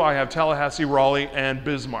caps 2, I have Tallahassee, Raleigh, and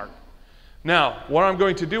Bismarck. Now, what I'm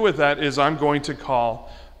going to do with that is I'm going to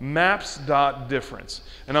call maps.difference,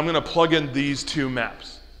 and I'm going to plug in these two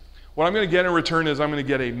maps. What I'm going to get in return is I'm going to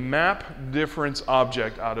get a map difference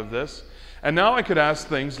object out of this, and now I could ask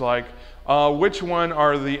things like, which one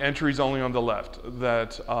are the entries only on the left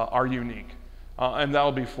that are unique? And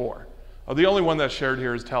that'll be 4. The only one that's shared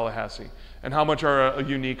here is Tallahassee. And how much are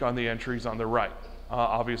unique on the entries on the right?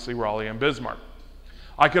 Obviously Raleigh and Bismarck.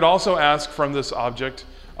 I could also ask from this object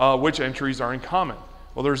which entries are in common.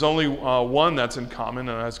 Well, there's only one that's in common,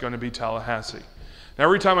 and that's going to be Tallahassee. Now,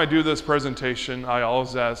 every time I do this presentation, I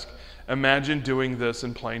always ask, imagine doing this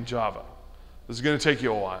in plain Java. This is going to take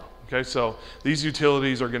you a while. Okay, so these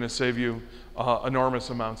utilities are going to save you enormous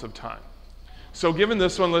amounts of time. So given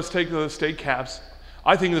this one, let's take the state caps.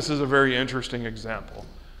 I think this is a very interesting example.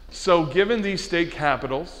 So given these state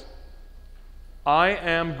capitals, I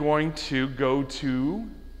am going to go to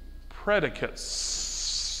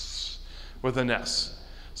predicates with an S.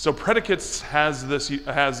 So predicates has this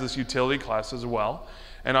utility class as well,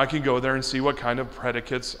 and I can go there and see what kind of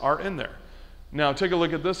predicates are in there. Now take a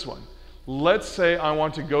look at this one. Let's say I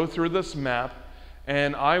want to go through this map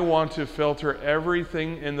and I want to filter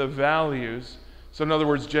everything in the values. So in other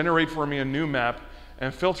words, generate for me a new map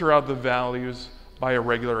and filter out the values by a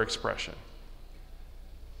regular expression.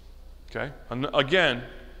 Okay, and again,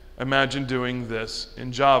 imagine doing this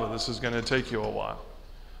in Java. This is going to take you a while.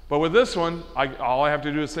 But with this one, all I have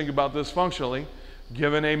to do is think about this functionally.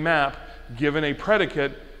 Given a map, given a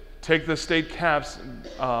predicate, take the state caps,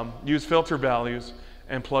 use filter values,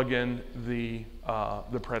 and plug in the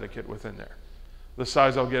predicate within there. The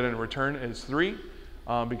size I'll get in return is 3,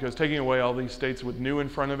 because taking away all these states with new in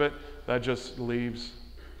front of it, that just leaves,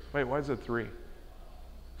 wait, why is it 3?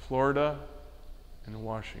 Florida and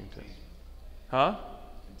Washington. Huh?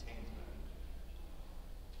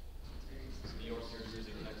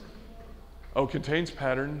 Oh, contains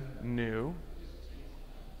pattern, new.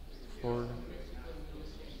 Florida.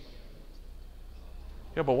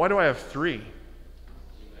 Yeah, but why do I have 3?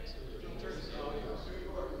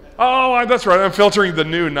 Oh, that's right. I'm filtering the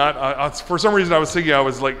new, not, for some reason I was thinking I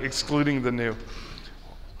was like excluding the new.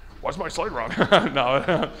 Why's my slide wrong?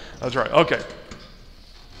 No, that's right. Okay.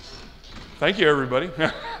 Thank you, everybody.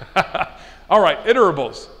 All right,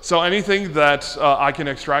 iterables. So anything that I can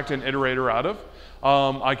extract an iterator out of.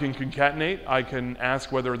 I can concatenate, I can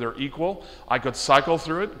ask whether they're equal, I could cycle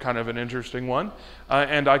through it, kind of an interesting one,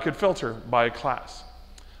 and I could filter by class.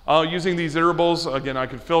 Using these iterables, again, I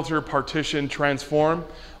could filter, partition, transform.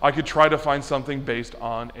 I could try to find something based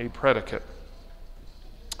on a predicate.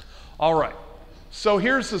 All right, so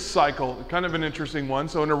here's the cycle, kind of an interesting one.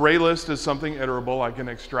 So an array list is something iterable I can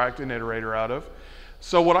extract an iterator out of.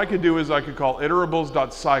 So what I could do is I could call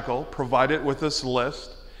iterables.cycle, provide it with this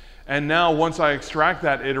list. And now once I extract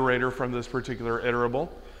that iterator from this particular iterable,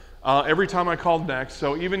 every time I call next,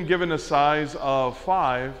 so even given a size of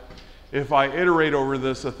 5, if I iterate over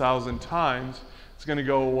this 1,000 times, it's going to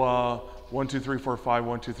go 1, 2, 3, 4, 5,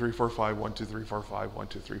 1, 2, 3, 4, 5, 1, 2, 3, 4, 5, 1,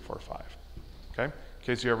 2, 3, 4, 5. Okay? In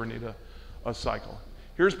case you ever need a cycle.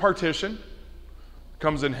 Here's partition.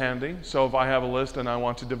 Comes in handy. So if I have a list and I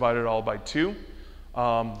want to divide it all by 2,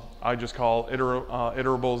 I just call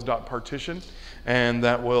iterables.partition, and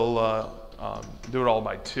that will do it all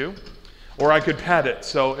by 2. Or I could pad it.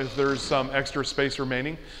 So if there's some extra space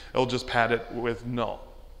remaining, it'll just pad it with null.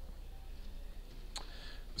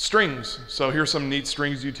 Strings. So here's some neat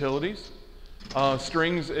strings utilities.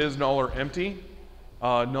 Strings is null or empty.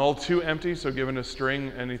 Null to empty. So given a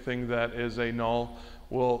string, anything that is a null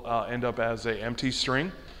will end up as an empty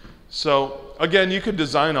string. So again, you could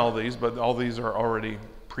design all these, but all these are already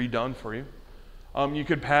pre-done for you. You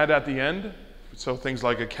could pad at the end, so things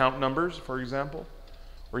like account numbers, for example,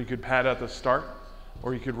 or you could pad at the start,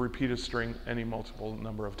 or you could repeat a string any multiple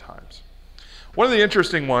number of times. One of the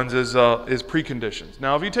interesting ones is preconditions.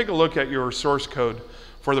 Now, if you take a look at your source code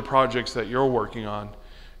for the projects that you're working on,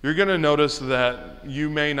 you're going to notice that you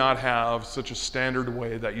may not have such a standard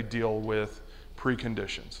way that you deal with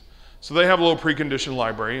preconditions. So they have a little precondition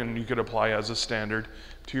library, and you could apply as a standard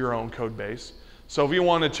to your own code base. So if you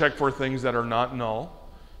want to check for things that are not null,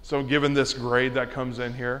 so given this grade that comes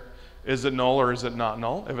in here, is it null or is it not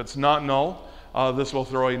null? If it's not null, this will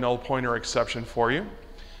throw a null pointer exception for you.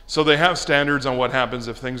 So they have standards on what happens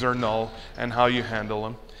if things are null and how you handle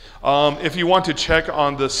them. If you want to check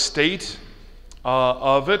on the state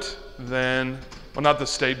of it, then, well, not the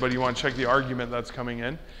state, but you want to check the argument that's coming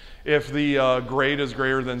in. If the grade is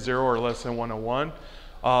greater than 0 or less than 101,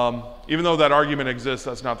 even though that argument exists,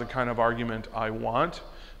 that's not the kind of argument I want.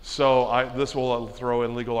 So this will throw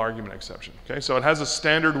in legal argument exception. Okay, so it has a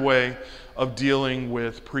standard way of dealing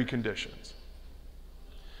with preconditions.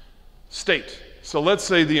 State. So let's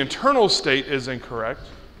say the internal state is incorrect.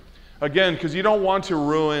 Again, because you don't want to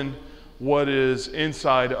ruin what is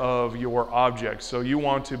inside of your object. So you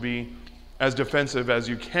want to be as defensive as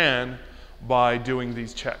you can by doing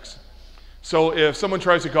these checks. So if someone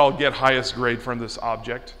tries to call get highest grade from this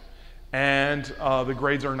object and the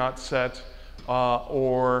grades are not set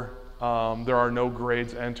or there are no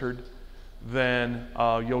grades entered, then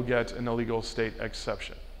you'll get an illegal state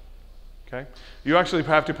exception. Okay? You actually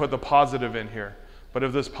have to put the positive in here, but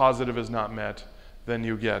if this positive is not met, then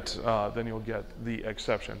you'll get the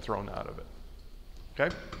exception thrown out of it.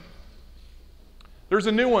 Okay? There's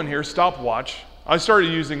a new one here, stopwatch. I started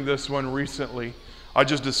using this one recently. I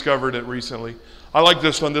just discovered it recently. I like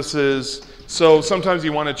this one. This is, so sometimes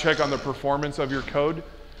you want to check on the performance of your code.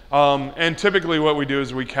 And typically what we do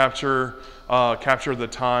is we capture the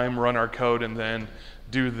time, run our code, and then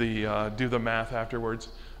do the math afterwards.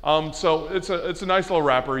 So it's a nice little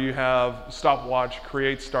wrapper. You have stopwatch,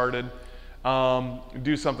 create started,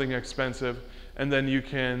 do something expensive, and then you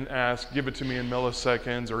can ask, give it to me in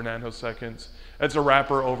milliseconds or nanoseconds. It's a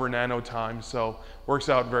wrapper over nano time, so works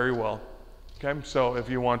out very well. Okay, so if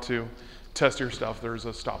you want to test your stuff, there's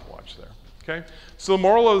a stopwatch there. Okay, so the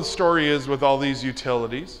moral of the story is with all these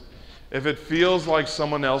utilities, if it feels like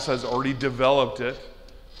someone else has already developed it,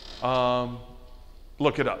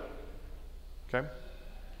 look it up. Okay,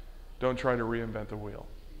 don't try to reinvent the wheel.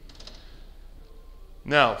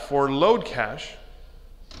 Now, for load cache,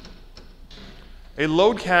 a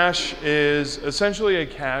load cache is essentially a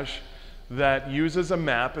cache that uses a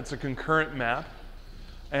map. It's a concurrent map,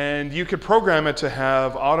 and you could program it to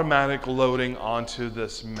have automatic loading onto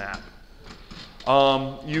this map.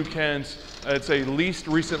 It's a least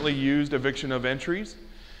recently used eviction of entries.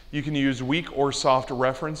 You can use weak or soft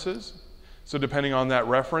references. So depending on that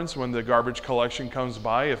reference, when the garbage collection comes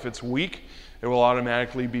by, if it's weak, it will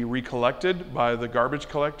automatically be recollected by the garbage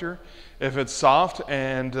collector. If it's soft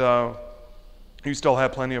and you still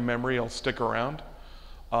have plenty of memory, it'll stick around.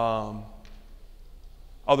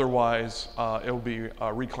 Otherwise, it will be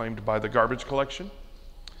reclaimed by the garbage collection.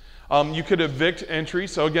 You could evict entry.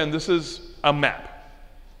 So again, this is a map,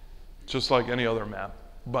 just like any other map,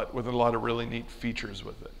 but with a lot of really neat features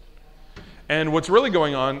with it. And what's really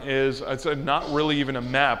going on is, it's not really even a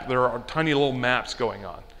map. There are tiny little maps going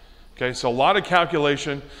on. Okay, so a lot of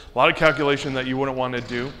calculation that you wouldn't want to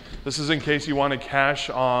do. This is in case you want to cache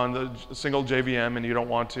on the single JVM and you don't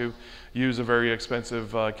want to use a very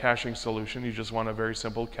expensive caching solution. You just want a very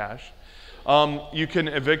simple cache. You can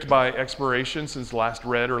evict by expiration, since last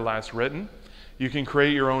read or last written. You can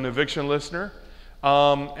create your own eviction listener.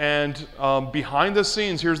 Behind the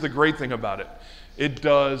scenes, here's the great thing about it. It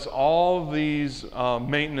does all these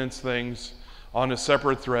maintenance things on a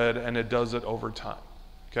separate thread, and it does it over time.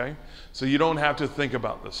 Okay? So you don't have to think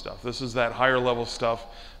about this stuff. This is that higher level stuff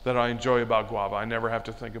that I enjoy about Guava. I never have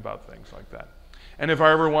to think about things like that. And if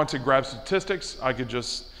I ever want to grab statistics, I could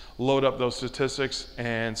just load up those statistics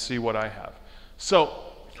and see what I have. So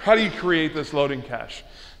how do you create this loading cache?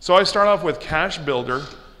 So I start off with cache builder.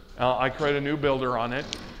 I create a new builder on it,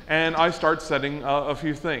 and I start setting a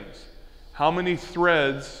few things. How many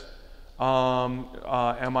threads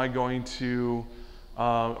am I going to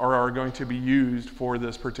or are going to be used for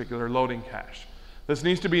this particular loading cache? This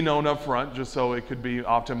needs to be known up front, just so it could be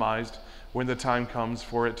optimized when the time comes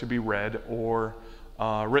for it to be read or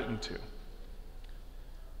written to.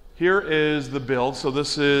 Here is the build. So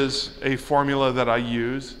this is a formula that I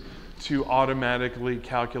use to automatically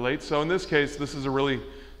calculate. So in this case, this is a really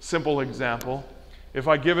simple example. If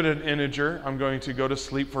I give it an integer, I'm going to go to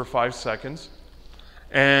sleep for 5 seconds.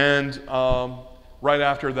 And right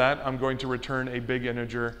after that, I'm going to return a big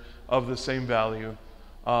integer of the same value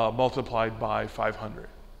multiplied by 500.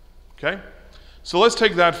 Okay? So let's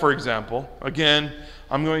take that for example. Again,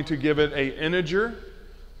 I'm going to give it an integer,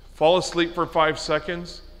 fall asleep for 5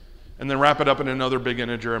 seconds, and then wrap it up in another big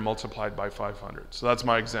integer and multiply it by 500. So that's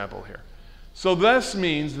my example here. So this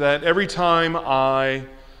means that every time I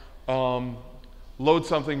load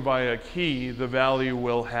something via key, the value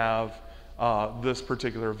will have this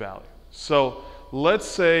particular value. So let's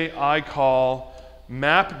say I call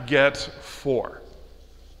map get 4.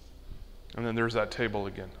 And then there's that table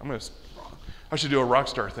again. I should do a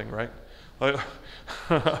Rockstar thing, right?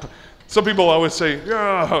 Some people always say,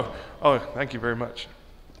 yeah, oh, thank you very much.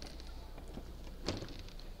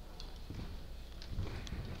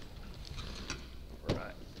 All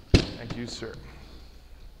right. Thank you, sir. Of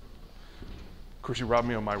course, you robbed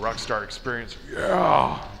me of my Rockstar experience.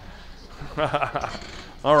 Yeah.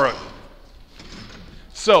 All right.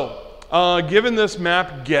 So, given this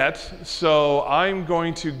map get, so I'm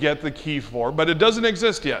going to get the key 4, but it doesn't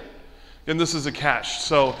exist yet. And this is a cache.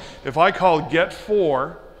 So if I call get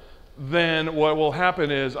 4, then what will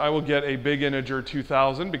happen is I will get a big integer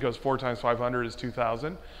 2000, because 4 times 500 is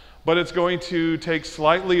 2000. But it's going to take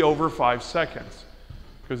slightly over 5 seconds,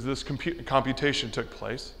 because this computation took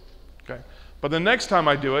place. Okay? But the next time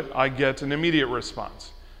I do it, I get an immediate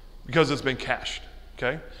response, because it's been cached.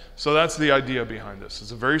 Okay? So that's the idea behind this.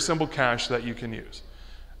 It's a very simple cache that you can use.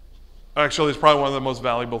 Actually, it's probably one of the most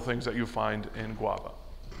valuable things that you find in Guava.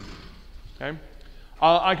 Okay?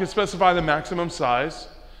 I can specify the maximum size.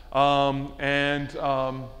 Behind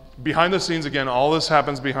the scenes, again, all this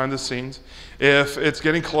happens behind the scenes. If it's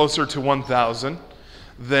getting closer to 1,000,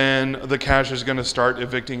 then the cache is going to start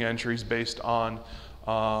evicting entries based on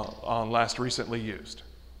last recently used.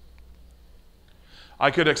 I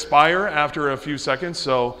could expire after a few seconds.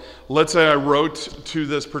 So let's say I wrote to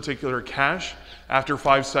this particular cache. After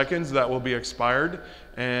 5 seconds, that will be expired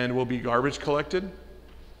and will be garbage collected.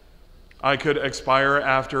 I could expire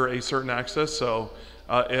after a certain access. So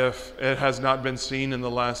if it has not been seen in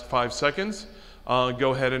the last 5 seconds,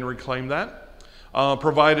 go ahead and reclaim that.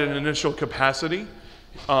 Provide an initial capacity.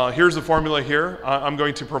 Here's the formula here. I'm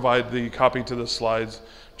going to provide the copy to the slides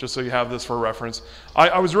just so you have this for reference.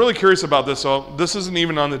 I was really curious about this, so this isn't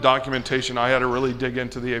even on the documentation. I had to really dig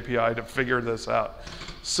into the API to figure this out.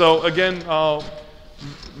 So again,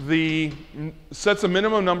 sets a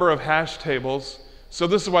minimum number of hash tables. So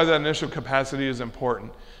this is why that initial capacity is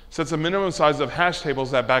important. Sets a minimum size of hash tables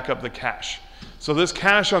that back up the cache. So this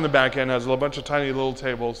cache on the back end has a bunch of tiny little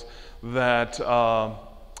tables that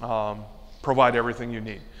provide everything you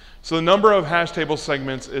need. So the number of hash table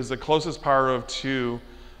segments is the closest power of 2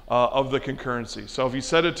 of the concurrency. So if you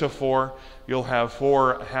set it to 4, you'll have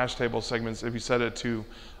 4 hash table segments. If you set it to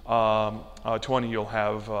 20, you'll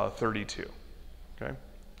have 32. Okay?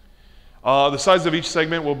 The size of each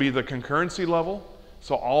segment will be the concurrency level.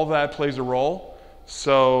 So all that plays a role.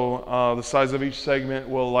 So the size of each segment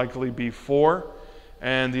will likely be 4,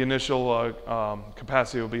 and the initial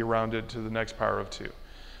capacity will be rounded to the next power of 2.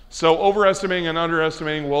 So overestimating and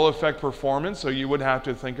underestimating will affect performance, so you would have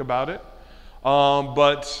to think about it.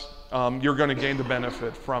 But you're going to gain the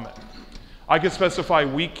benefit from it. I could specify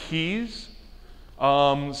weak keys.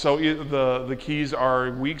 So the keys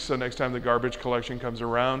are weak, so next time the garbage collection comes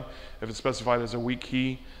around, if it's specified as a weak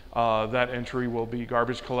key, that entry will be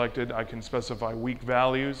garbage collected. I can specify weak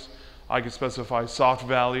values. I can specify soft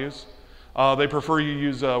values. They prefer you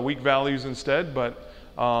use weak values instead, but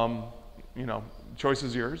you know, choice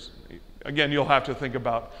is yours. Again, you'll have to think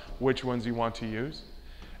about which ones you want to use.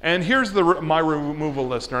 And here's my removal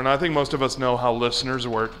listener, and I think most of us know how listeners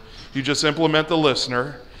work. You just implement the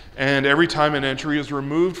listener, and every time an entry is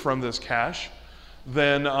removed from this cache,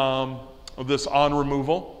 then this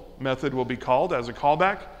onRemoval method will be called as a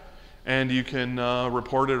callback, and you can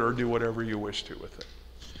report it or do whatever you wish to with it.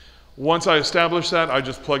 Once I establish that, I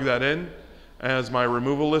just plug that in as my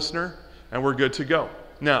removal listener, and we're good to go.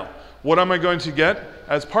 Now, what am I going to get?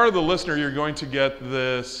 As part of the listener, you're going to get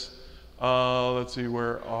this, let's see,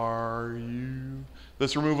 where are you?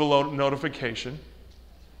 This removal notification.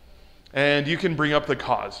 And you can bring up the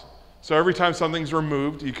cause. So every time something's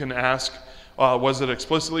removed, you can ask, was it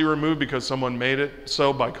explicitly removed because someone made it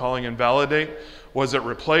so by calling invalidate? Was it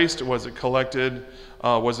replaced? Was it collected?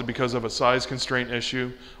 Was it because of a size constraint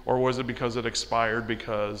issue? Or was it because it expired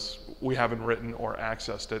because we haven't written or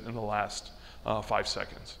accessed it in the last 5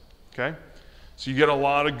 seconds? Okay? So you get a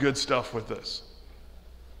lot of good stuff with this.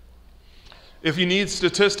 If you need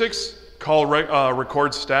statistics, call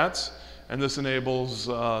record stats, and this enables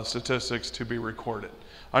statistics to be recorded.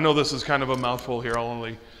 I know this is kind of a mouthful here. I'll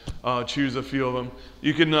only choose a few of them.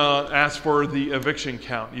 You can ask for the eviction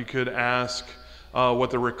count. You could ask what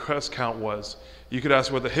the request count was. You could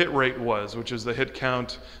ask what the hit rate was, which is the hit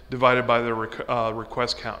count divided by the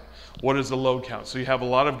request count. What is the load count? So you have a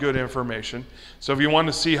lot of good information. So if you want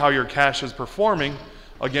to see how your cache is performing,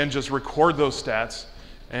 again, just record those stats,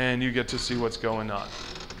 and you get to see what's going on.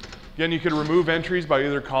 Again, you can remove entries by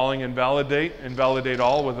either calling invalidate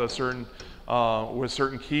all with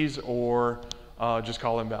certain keys, or just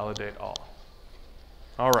call invalidate all.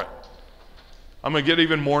 All right. I'm going to get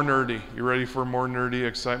even more nerdy. You ready for more nerdy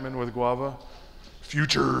excitement with Guava?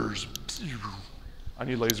 Futures. I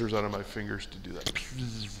need lasers out of my fingers to do that.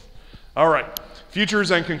 All right.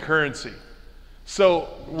 Futures and concurrency. So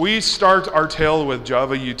we start our tale with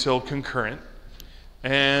Java util concurrent.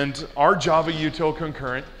 And our Java util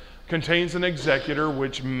concurrent contains an executor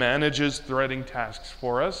which manages threading tasks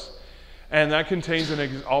for us. And that contains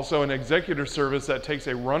also an executor service that takes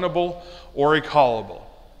a runnable or a callable.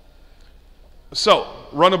 So,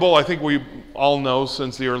 runnable, I think we all know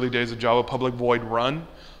since the early days of Java, public void run.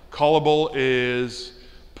 Callable is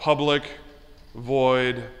public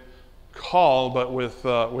void call, but with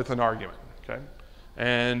an argument, okay?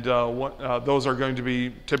 And those are going to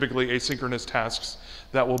be typically asynchronous tasks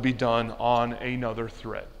that will be done on another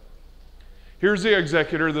thread. Here's the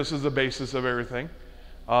executor. This is the basis of everything.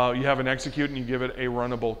 You have an execute and you give it a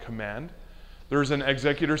runnable command. There's an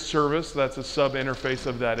executor service that's a sub-interface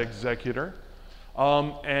of that executor.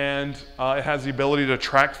 It has the ability to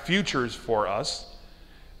track futures for us.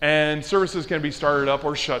 And services can be started up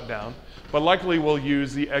or shut down, but likely we'll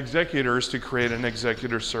use the executors to create an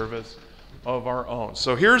executor service of our own.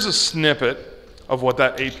 So here's a snippet of what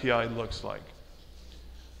that API looks like.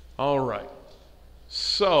 All right.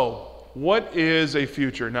 So what is a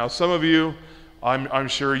future? Now, some of you, I'm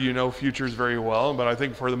sure you know futures very well, but I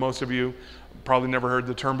think for the most of you, probably never heard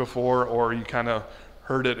the term before, or you kind of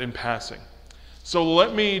heard it in passing. So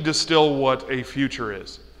let me distill what a future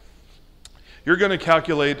is. You're going to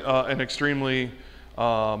calculate an extremely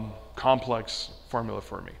complex formula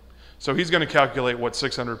for me. So he's going to calculate what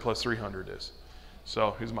 600 plus 300 is.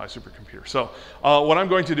 So he's my supercomputer. So what I'm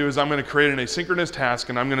going to do is I'm going to create an asynchronous task,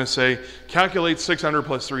 and I'm going to say calculate 600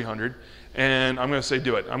 plus 300, and I'm going to say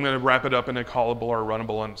do it. I'm going to wrap it up in a callable or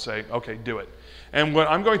runnable and say, okay, do it. And what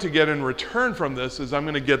I'm going to get in return from this is I'm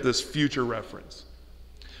going to get this future reference.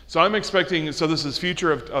 So I'm expecting, so this is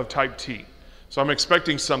future of type T. So I'm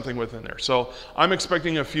expecting something within there. So I'm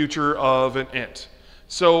expecting a future of an int.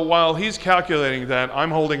 So while he's calculating that,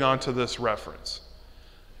 I'm holding on to this reference.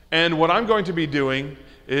 And what I'm going to be doing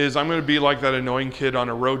is I'm going to be like that annoying kid on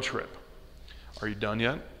a road trip. Are you done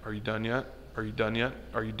yet? Are you done yet? Are you done yet?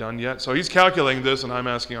 Are you done yet? So he's calculating this, and I'm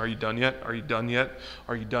asking, are you done yet? Are you done yet?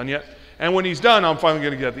 Are you done yet? And when he's done, I'm finally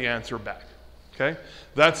going to get the answer back. Okay?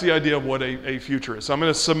 That's the idea of what a future is. So I'm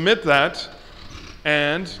going to submit that,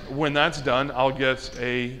 and when that's done, I'll get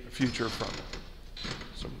a future from it.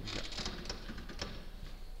 So, yeah.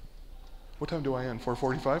 What time do I end?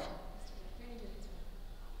 4:45?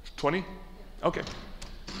 20? Okay.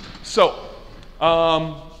 So,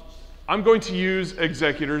 I'm going to use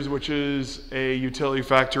executors, which is a utility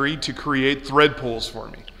factory, to create thread pools for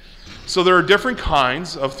me. So there are different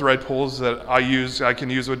kinds of thread pools that I can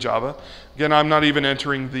use with Java. Again, I'm not even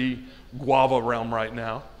entering the Guava realm right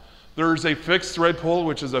now. There's a fixed thread pool,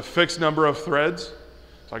 which is a fixed number of threads.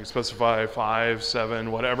 So I can specify 5,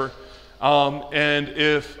 7, whatever. And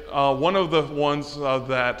if one of the one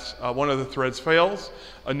of the threads fails,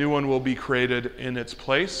 a new one will be created in its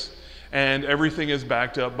place, and everything is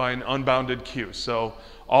backed up by an unbounded queue. So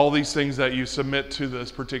all these things that you submit to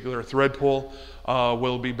this particular thread pool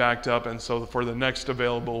will be backed up, and so for the next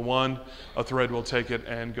available one, a thread will take it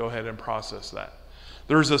and go ahead and process that.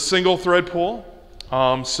 There's a single thread pool,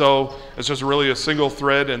 so it's just really a single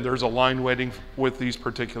thread, and there's a line waiting with these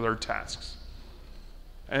particular tasks.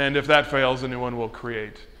 And if that fails, a new one will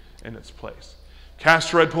create in its place. Cached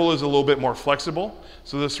thread pool is a little bit more flexible.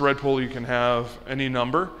 So this thread pool, you can have any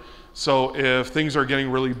number. So if things are getting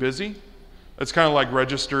really busy, it's kind of like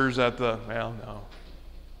registers at the, well,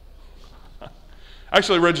 no.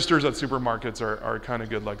 Actually, registers at supermarkets are kind of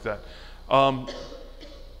good like that.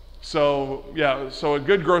 So a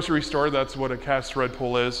good grocery store, that's what a cached thread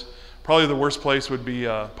pool is. Probably the worst place would be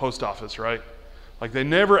a post office, right? Like they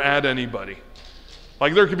never add anybody.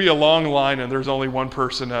 Like there could be a long line and there's only one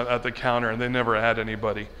person at the counter and they never add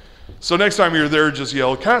anybody. So next time you're there, just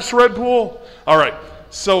yell, cached thread pool. All right,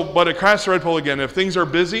 so, but a cached thread pool, again, if things are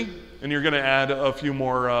busy, and you're gonna add a few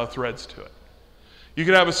more threads to it. You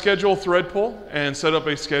can have a schedule thread pool and set up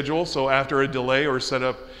a schedule. So after a delay or set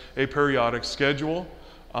up a periodic schedule,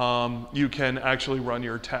 you can actually run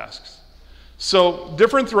your tasks. So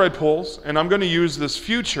different thread pools, and I'm gonna use this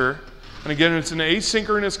future, and again, it's an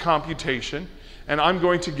asynchronous computation, and I'm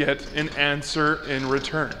going to get an answer in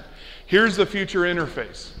return. Here's the future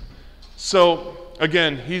interface. So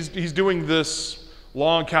again, he's doing this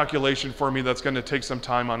long calculation for me that's going to take some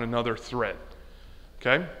time on another thread.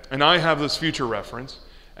 Okay? And I have this future reference.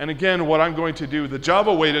 And again, what I'm going to do, the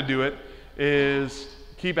Java way to do it is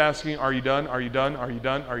keep asking, are you done? Are you done? Are you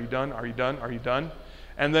done? Are you done? Are you done? Are you done?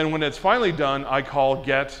 And then when it's finally done, I call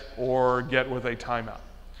get or get with a timeout.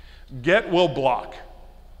 Get will block.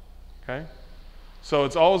 Okay? So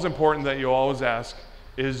it's always important that you always ask,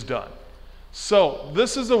 is done. So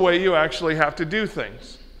this is the way you actually have to do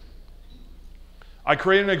things. I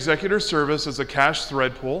create an executor service as a cached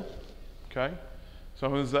thread pool. Okay?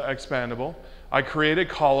 So it's the expandable. I create a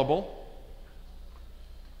callable.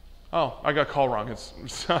 Oh, I got call wrong.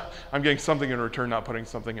 I'm getting something in return, not putting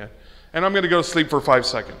something in. And I'm going to go to sleep for 5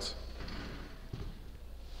 seconds.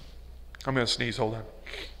 I'm going to sneeze, hold on.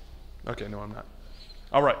 Okay, no, I'm not.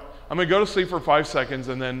 All right, I'm going to go to sleep for 5 seconds,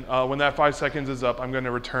 and then when that 5 seconds is up, I'm going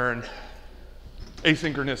to return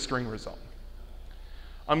asynchronous string result.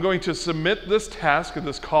 I'm going to submit this task,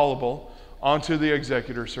 this callable, onto the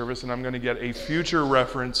executor service, and I'm going to get a future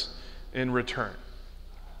reference in return.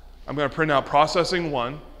 I'm going to print out processing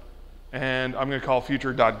 1, and I'm going to call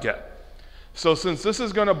future.get. So since this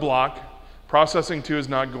is going to block, processing 2 is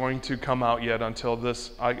not going to come out yet until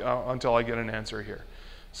I get an answer here.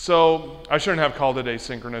 So I shouldn't have called it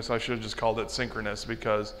asynchronous. I should have just called it synchronous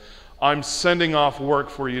because I'm sending off work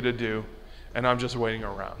for you to do, and I'm just waiting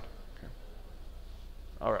around. Okay.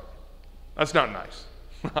 All right. That's not nice.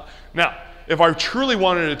 Now, if I truly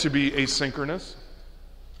wanted it to be asynchronous,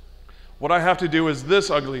 what I have to do is this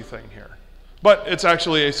ugly thing here. But it's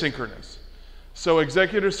actually asynchronous. So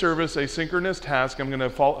executor service, asynchronous task, I'm going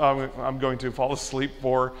to fall asleep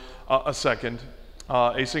for a second.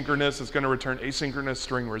 Asynchronous is going to return asynchronous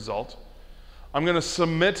string result. I'm going to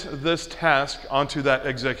submit this task onto that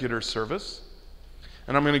executor service,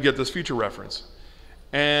 and I'm going to get this future reference.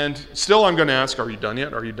 And still I'm going to ask, are you done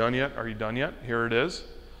yet? Are you done yet? Are you done yet? Here it is.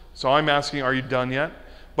 So I'm asking, are you done yet?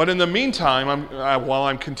 But in the meantime, while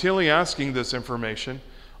I'm continually asking this information,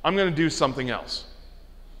 I'm going to do something else.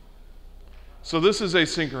 So this is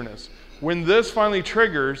asynchronous. When this finally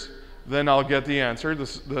triggers, then I'll get the answer.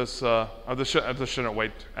 This shouldn't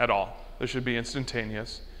wait at all. This should be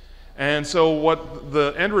instantaneous. And so what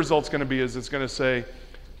the end result's going to be is it's going to say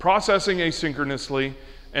processing asynchronously,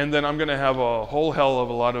 and then I'm going to have a whole hell of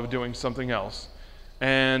a lot of doing something else.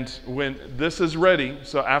 And when this is ready,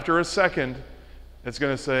 so after a second, it's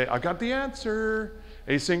going to say, I got the answer,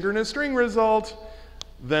 asynchronous string result.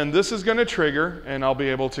 Then this is going to trigger, and I'll be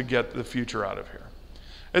able to get the future out of here.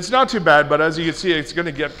 It's not too bad, but as you can see, it's going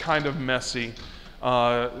to get kind of messy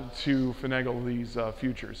to finagle these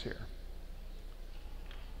futures here.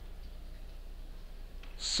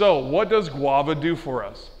 So what does Guava do for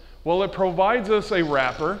us? Well, it provides us a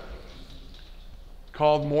wrapper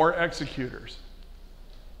called more executors.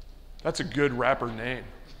 That's a good wrapper name.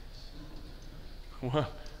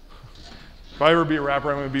 If I ever be a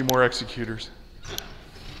rapper, I'm going to be more executors.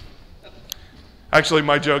 Actually,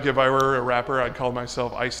 my joke, if I were a rapper, I'd call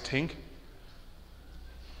myself Ice Tink.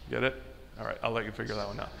 Get it? All right, I'll let you figure that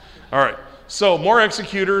one out. All right, so more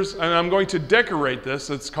executors, and I'm going to decorate this.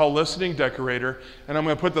 It's called listening decorator, and I'm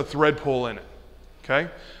going to put the thread pool in it, okay?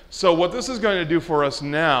 So what this is going to do for us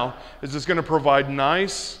now is it's going to provide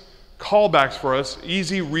nice callbacks for us,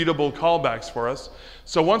 easy readable callbacks for us.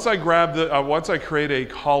 So once I once I create a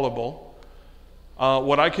callable,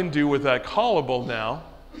 what I can do with that callable now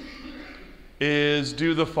is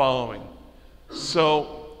do the following.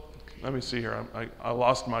 So let me see here, I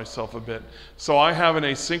lost myself a bit. So I have an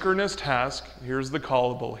asynchronous task, here's the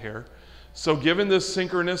callable here. So given this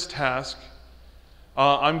synchronous task,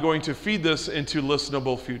 I'm going to feed this into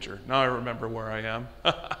listenable future. Now I remember where I am.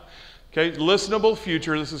 Okay, listenable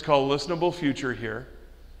future, this is called listenable future here.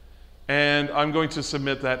 And I'm going to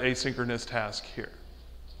submit that asynchronous task here.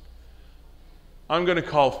 I'm going to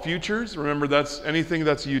call futures. Remember, that's anything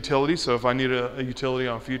that's a utility. So if I need a utility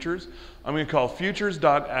on futures, I'm going to call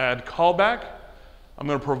futures.add callback. I'm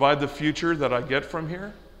going to provide the future that I get from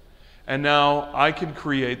here. And now I can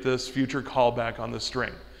create this future callback on the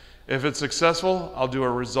string. If it's successful, I'll do a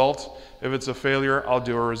result. If it's a failure, I'll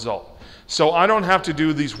do a result. So I don't have to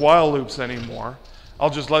do these while loops anymore. I'll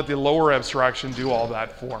just let the lower abstraction do all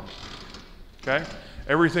that for me. Okay?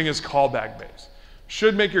 Everything is callback based.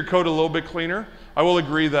 Should make your code a little bit cleaner. I will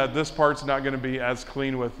agree that this part's not going to be as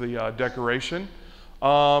clean with the decoration,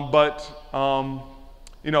 but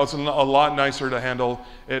you know, it's a lot nicer to handle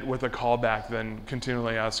it with a callback than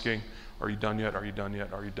continually asking, "Are you done yet? Are you done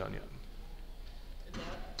yet? Are you done yet?"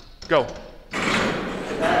 Go. Is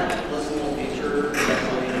that listenable feature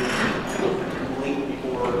actually complete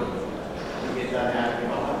before you get done adding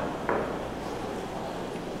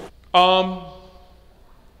callback?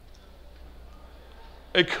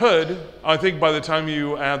 It could. I think by the time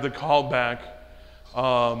you add the callback,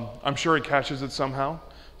 I'm sure it catches it somehow.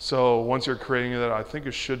 So once you're creating it, I think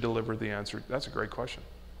it should deliver the answer. That's a great question.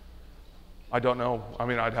 I don't know. I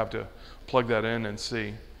mean, I'd have to plug that in and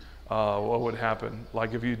see what would happen.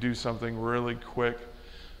 Like if you do something really quick.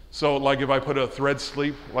 So like if I put a thread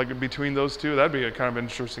sleep like between those two, that'd be a kind of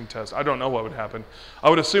interesting test. I don't know what would happen. I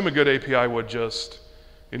would assume a good API would just,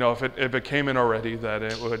 you know, if it came in already, that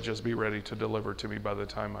it would just be ready to deliver to me by the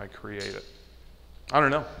time I create it. I don't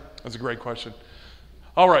know. That's a great question.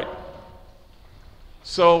 All right.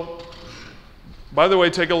 So, by the way,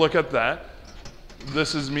 take a look at that.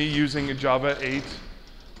 This is me using Java 8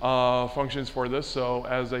 functions for this. So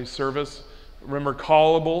as a service, remember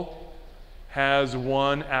callable has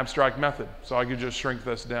one abstract method. So I could just shrink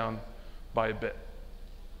this down by a bit.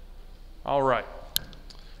 All right.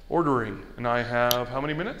 Ordering, and I have how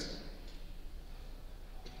many minutes?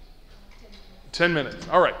 10 minutes.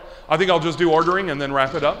 All right. I think I'll just do ordering and then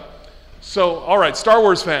wrap it up. So, all right, Star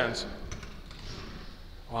Wars fans.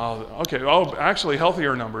 Wow, okay, oh, actually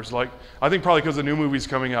healthier numbers. Like, I think probably because the new movie's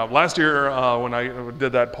coming out. Last year when I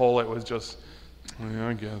did that poll, it was just, yeah,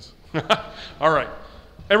 I guess. All right.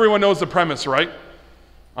 Everyone knows the premise, right?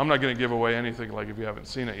 I'm not going to give away anything like if you haven't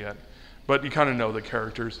seen it yet. But you kind of know the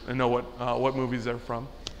characters and know what movies they're from.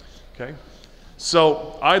 Okay,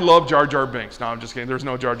 so I love Jar Jar Binks. No, I'm just kidding. There's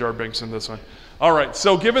no Jar Jar Binks in this one. All right,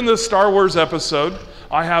 so given this Star Wars episode,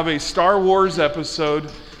 I have a Star Wars episode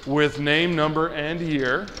with name, number, and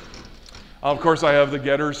year. Of course, I have the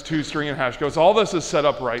getters, toString, and hash codes. All this is set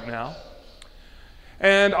up right now.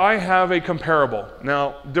 And I have a comparable.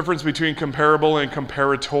 Now, difference between comparable and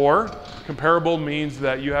comparator. Comparable means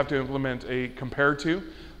that you have to implement a compare to.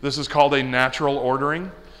 This is called a natural ordering.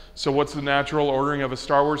 So what's the natural ordering of a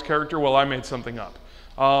Star Wars character? Well, I made something up.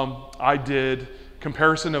 I did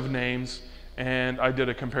comparison of names, and I did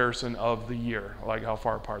a comparison of the year, like how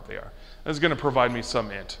far apart they are. It's going to provide me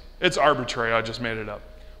some int. It's arbitrary, I just made it up.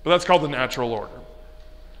 But that's called the natural order.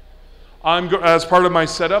 As part of my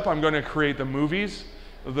setup, I'm going to create the movies.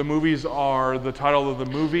 The movies are the title of the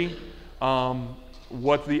movie,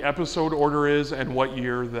 what the episode order is, and what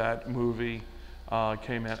year that movie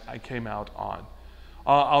came out on.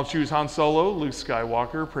 I'll choose Han Solo, Luke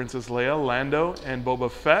Skywalker, Princess Leia, Lando, and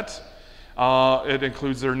Boba Fett. It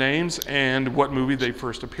includes their names and what movie they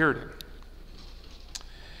first appeared in.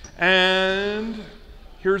 And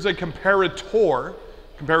here's a comparator.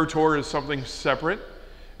 Comparator is something separate,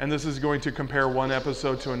 and this is going to compare one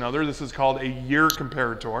episode to another. This is called a year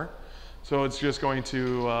comparator. So it's just going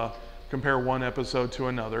to compare one episode to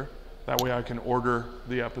another. That way I can order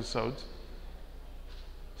the episodes.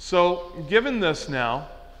 So given this now,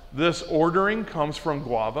 this ordering comes from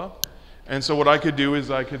Guava. And so what I could do is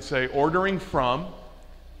I could say ordering from,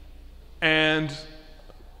 and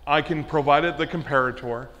I can provide it the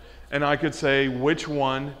comparator, and I could say which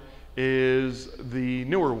one is the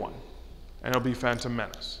newer one, and it'll be Phantom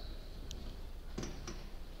Menace.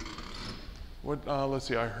 What? Let's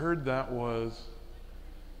see, I heard that was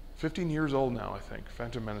 15 years old now, I think.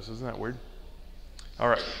 Phantom Menace, isn't that weird? All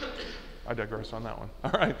right, I digress on that one.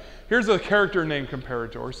 All right, here's a character name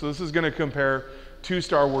comparator. So this is going to compare 2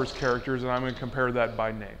 Star Wars characters, and I'm going to compare that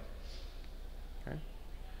by name. Okay.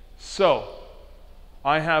 So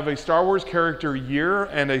I have a Star Wars character year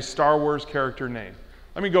and a Star Wars character name.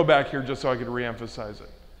 Let me go back here just so I can re-emphasize it.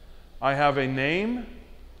 I have a name.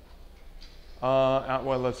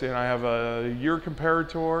 Well, let's see, and I have a year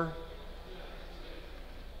comparator.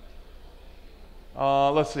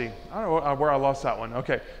 Let's see, I don't know where I lost that one.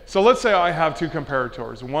 Okay, so let's say I have 2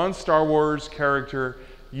 comparators. One Star Wars character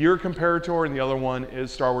year comparator, and the other one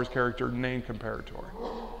is Star Wars character name comparator.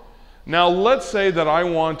 Now let's say that I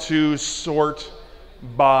want to sort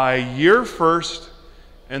by year first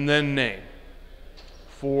and then name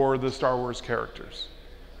for the Star Wars characters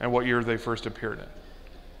and what year they first appeared in.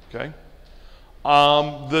 Okay.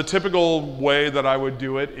 The typical way that I would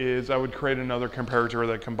do it is I would create another comparator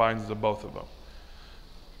that combines the both of them.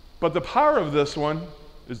 But the power of this one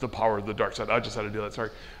is the power of the dark side. I just had to do that, sorry.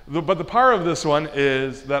 But the power of this one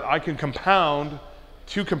is that I can compound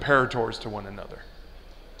 2 comparators to one another.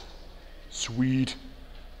 Sweet.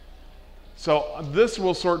 So this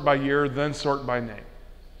will sort by year, then sort by name.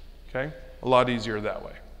 Okay? A lot easier that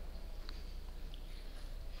way.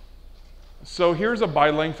 So here's a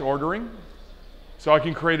by length ordering. So I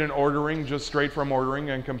can create an ordering just straight from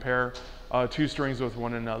ordering and compare 2 strings with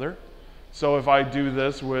one another. So if I do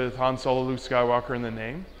this with Han Solo, Luke Skywalker in the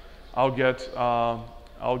name, I'll get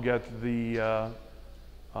the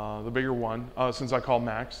bigger one, since I call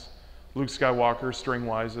Max. Luke Skywalker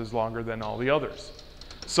string-wise is longer than all the others.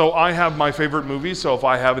 So I have my favorite movie, so if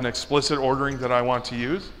I have an explicit ordering that I want to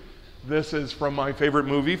use, this is from my favorite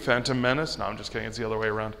movie, Phantom Menace. No, I'm just kidding, it's the other way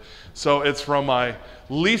around. So it's from my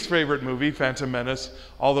least favorite movie, Phantom Menace,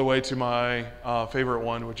 all the way to my favorite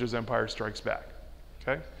one, which is Empire Strikes Back.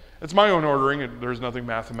 Okay? It's my own ordering, there's nothing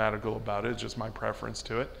mathematical about it, it's just my preference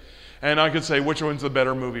to it. And I could say which one's the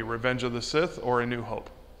better movie, Revenge of the Sith or A New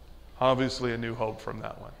Hope? Obviously A New Hope from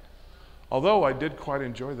that one. Although I did quite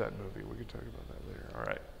enjoy that movie, we could talk about that later. All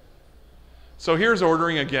right. So here's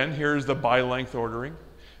ordering again, here's the by length ordering.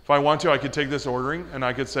 If I want to, I could take this ordering and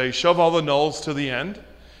I could say shove all the nulls to the end,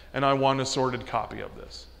 and I want a sorted copy of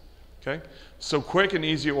this. Okay? So quick and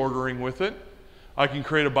easy ordering with it. I can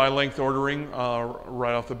create a by length ordering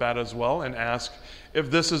right off the bat as well and ask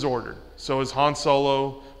if this is ordered. So is Han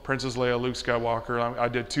Solo, Princess Leia, Luke Skywalker, I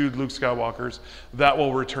did 2 Luke Skywalkers, that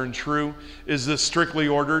will return true. Is this strictly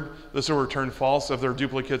ordered? This will return false. If they're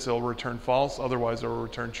duplicates, it'll return false, otherwise it will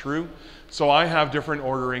return true. So I have different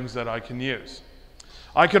orderings that I can use.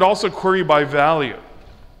 I could also query by value.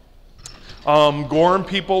 GORM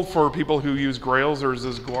people, for people who use Grails, there's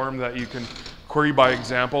this GORM that you can query by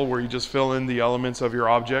example where you just fill in the elements of your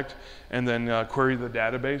object and then query the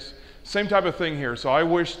database. Same type of thing here. So I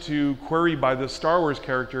wish to query by this Star Wars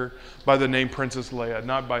character by the name Princess Leia,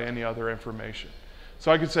 not by any other information.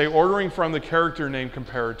 So I could say ordering from the character name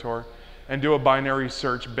comparator and do a binary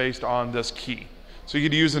search based on this key. So you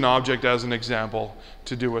could use an object as an example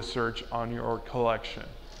to do a search on your collection.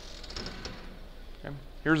 Okay.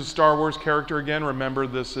 Here's a Star Wars character again. Remember,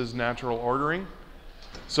 this is natural ordering.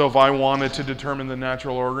 So if I wanted to determine the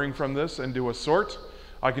natural ordering from this and do a sort,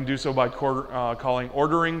 I can do so by calling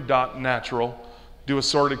ordering.natural, do a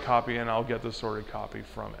sorted copy, and I'll get the sorted copy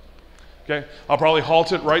from it. Okay, I'll probably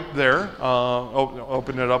halt it right there,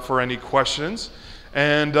 open it up for any questions.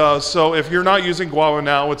 And so if you're not using Guava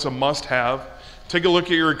now, it's a must-have. Take a look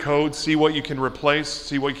at your code, see what you can replace,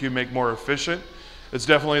 see what you can make more efficient. It's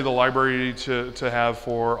definitely the library to have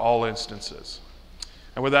for all instances.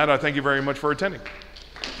 And with that, I thank you very much for attending.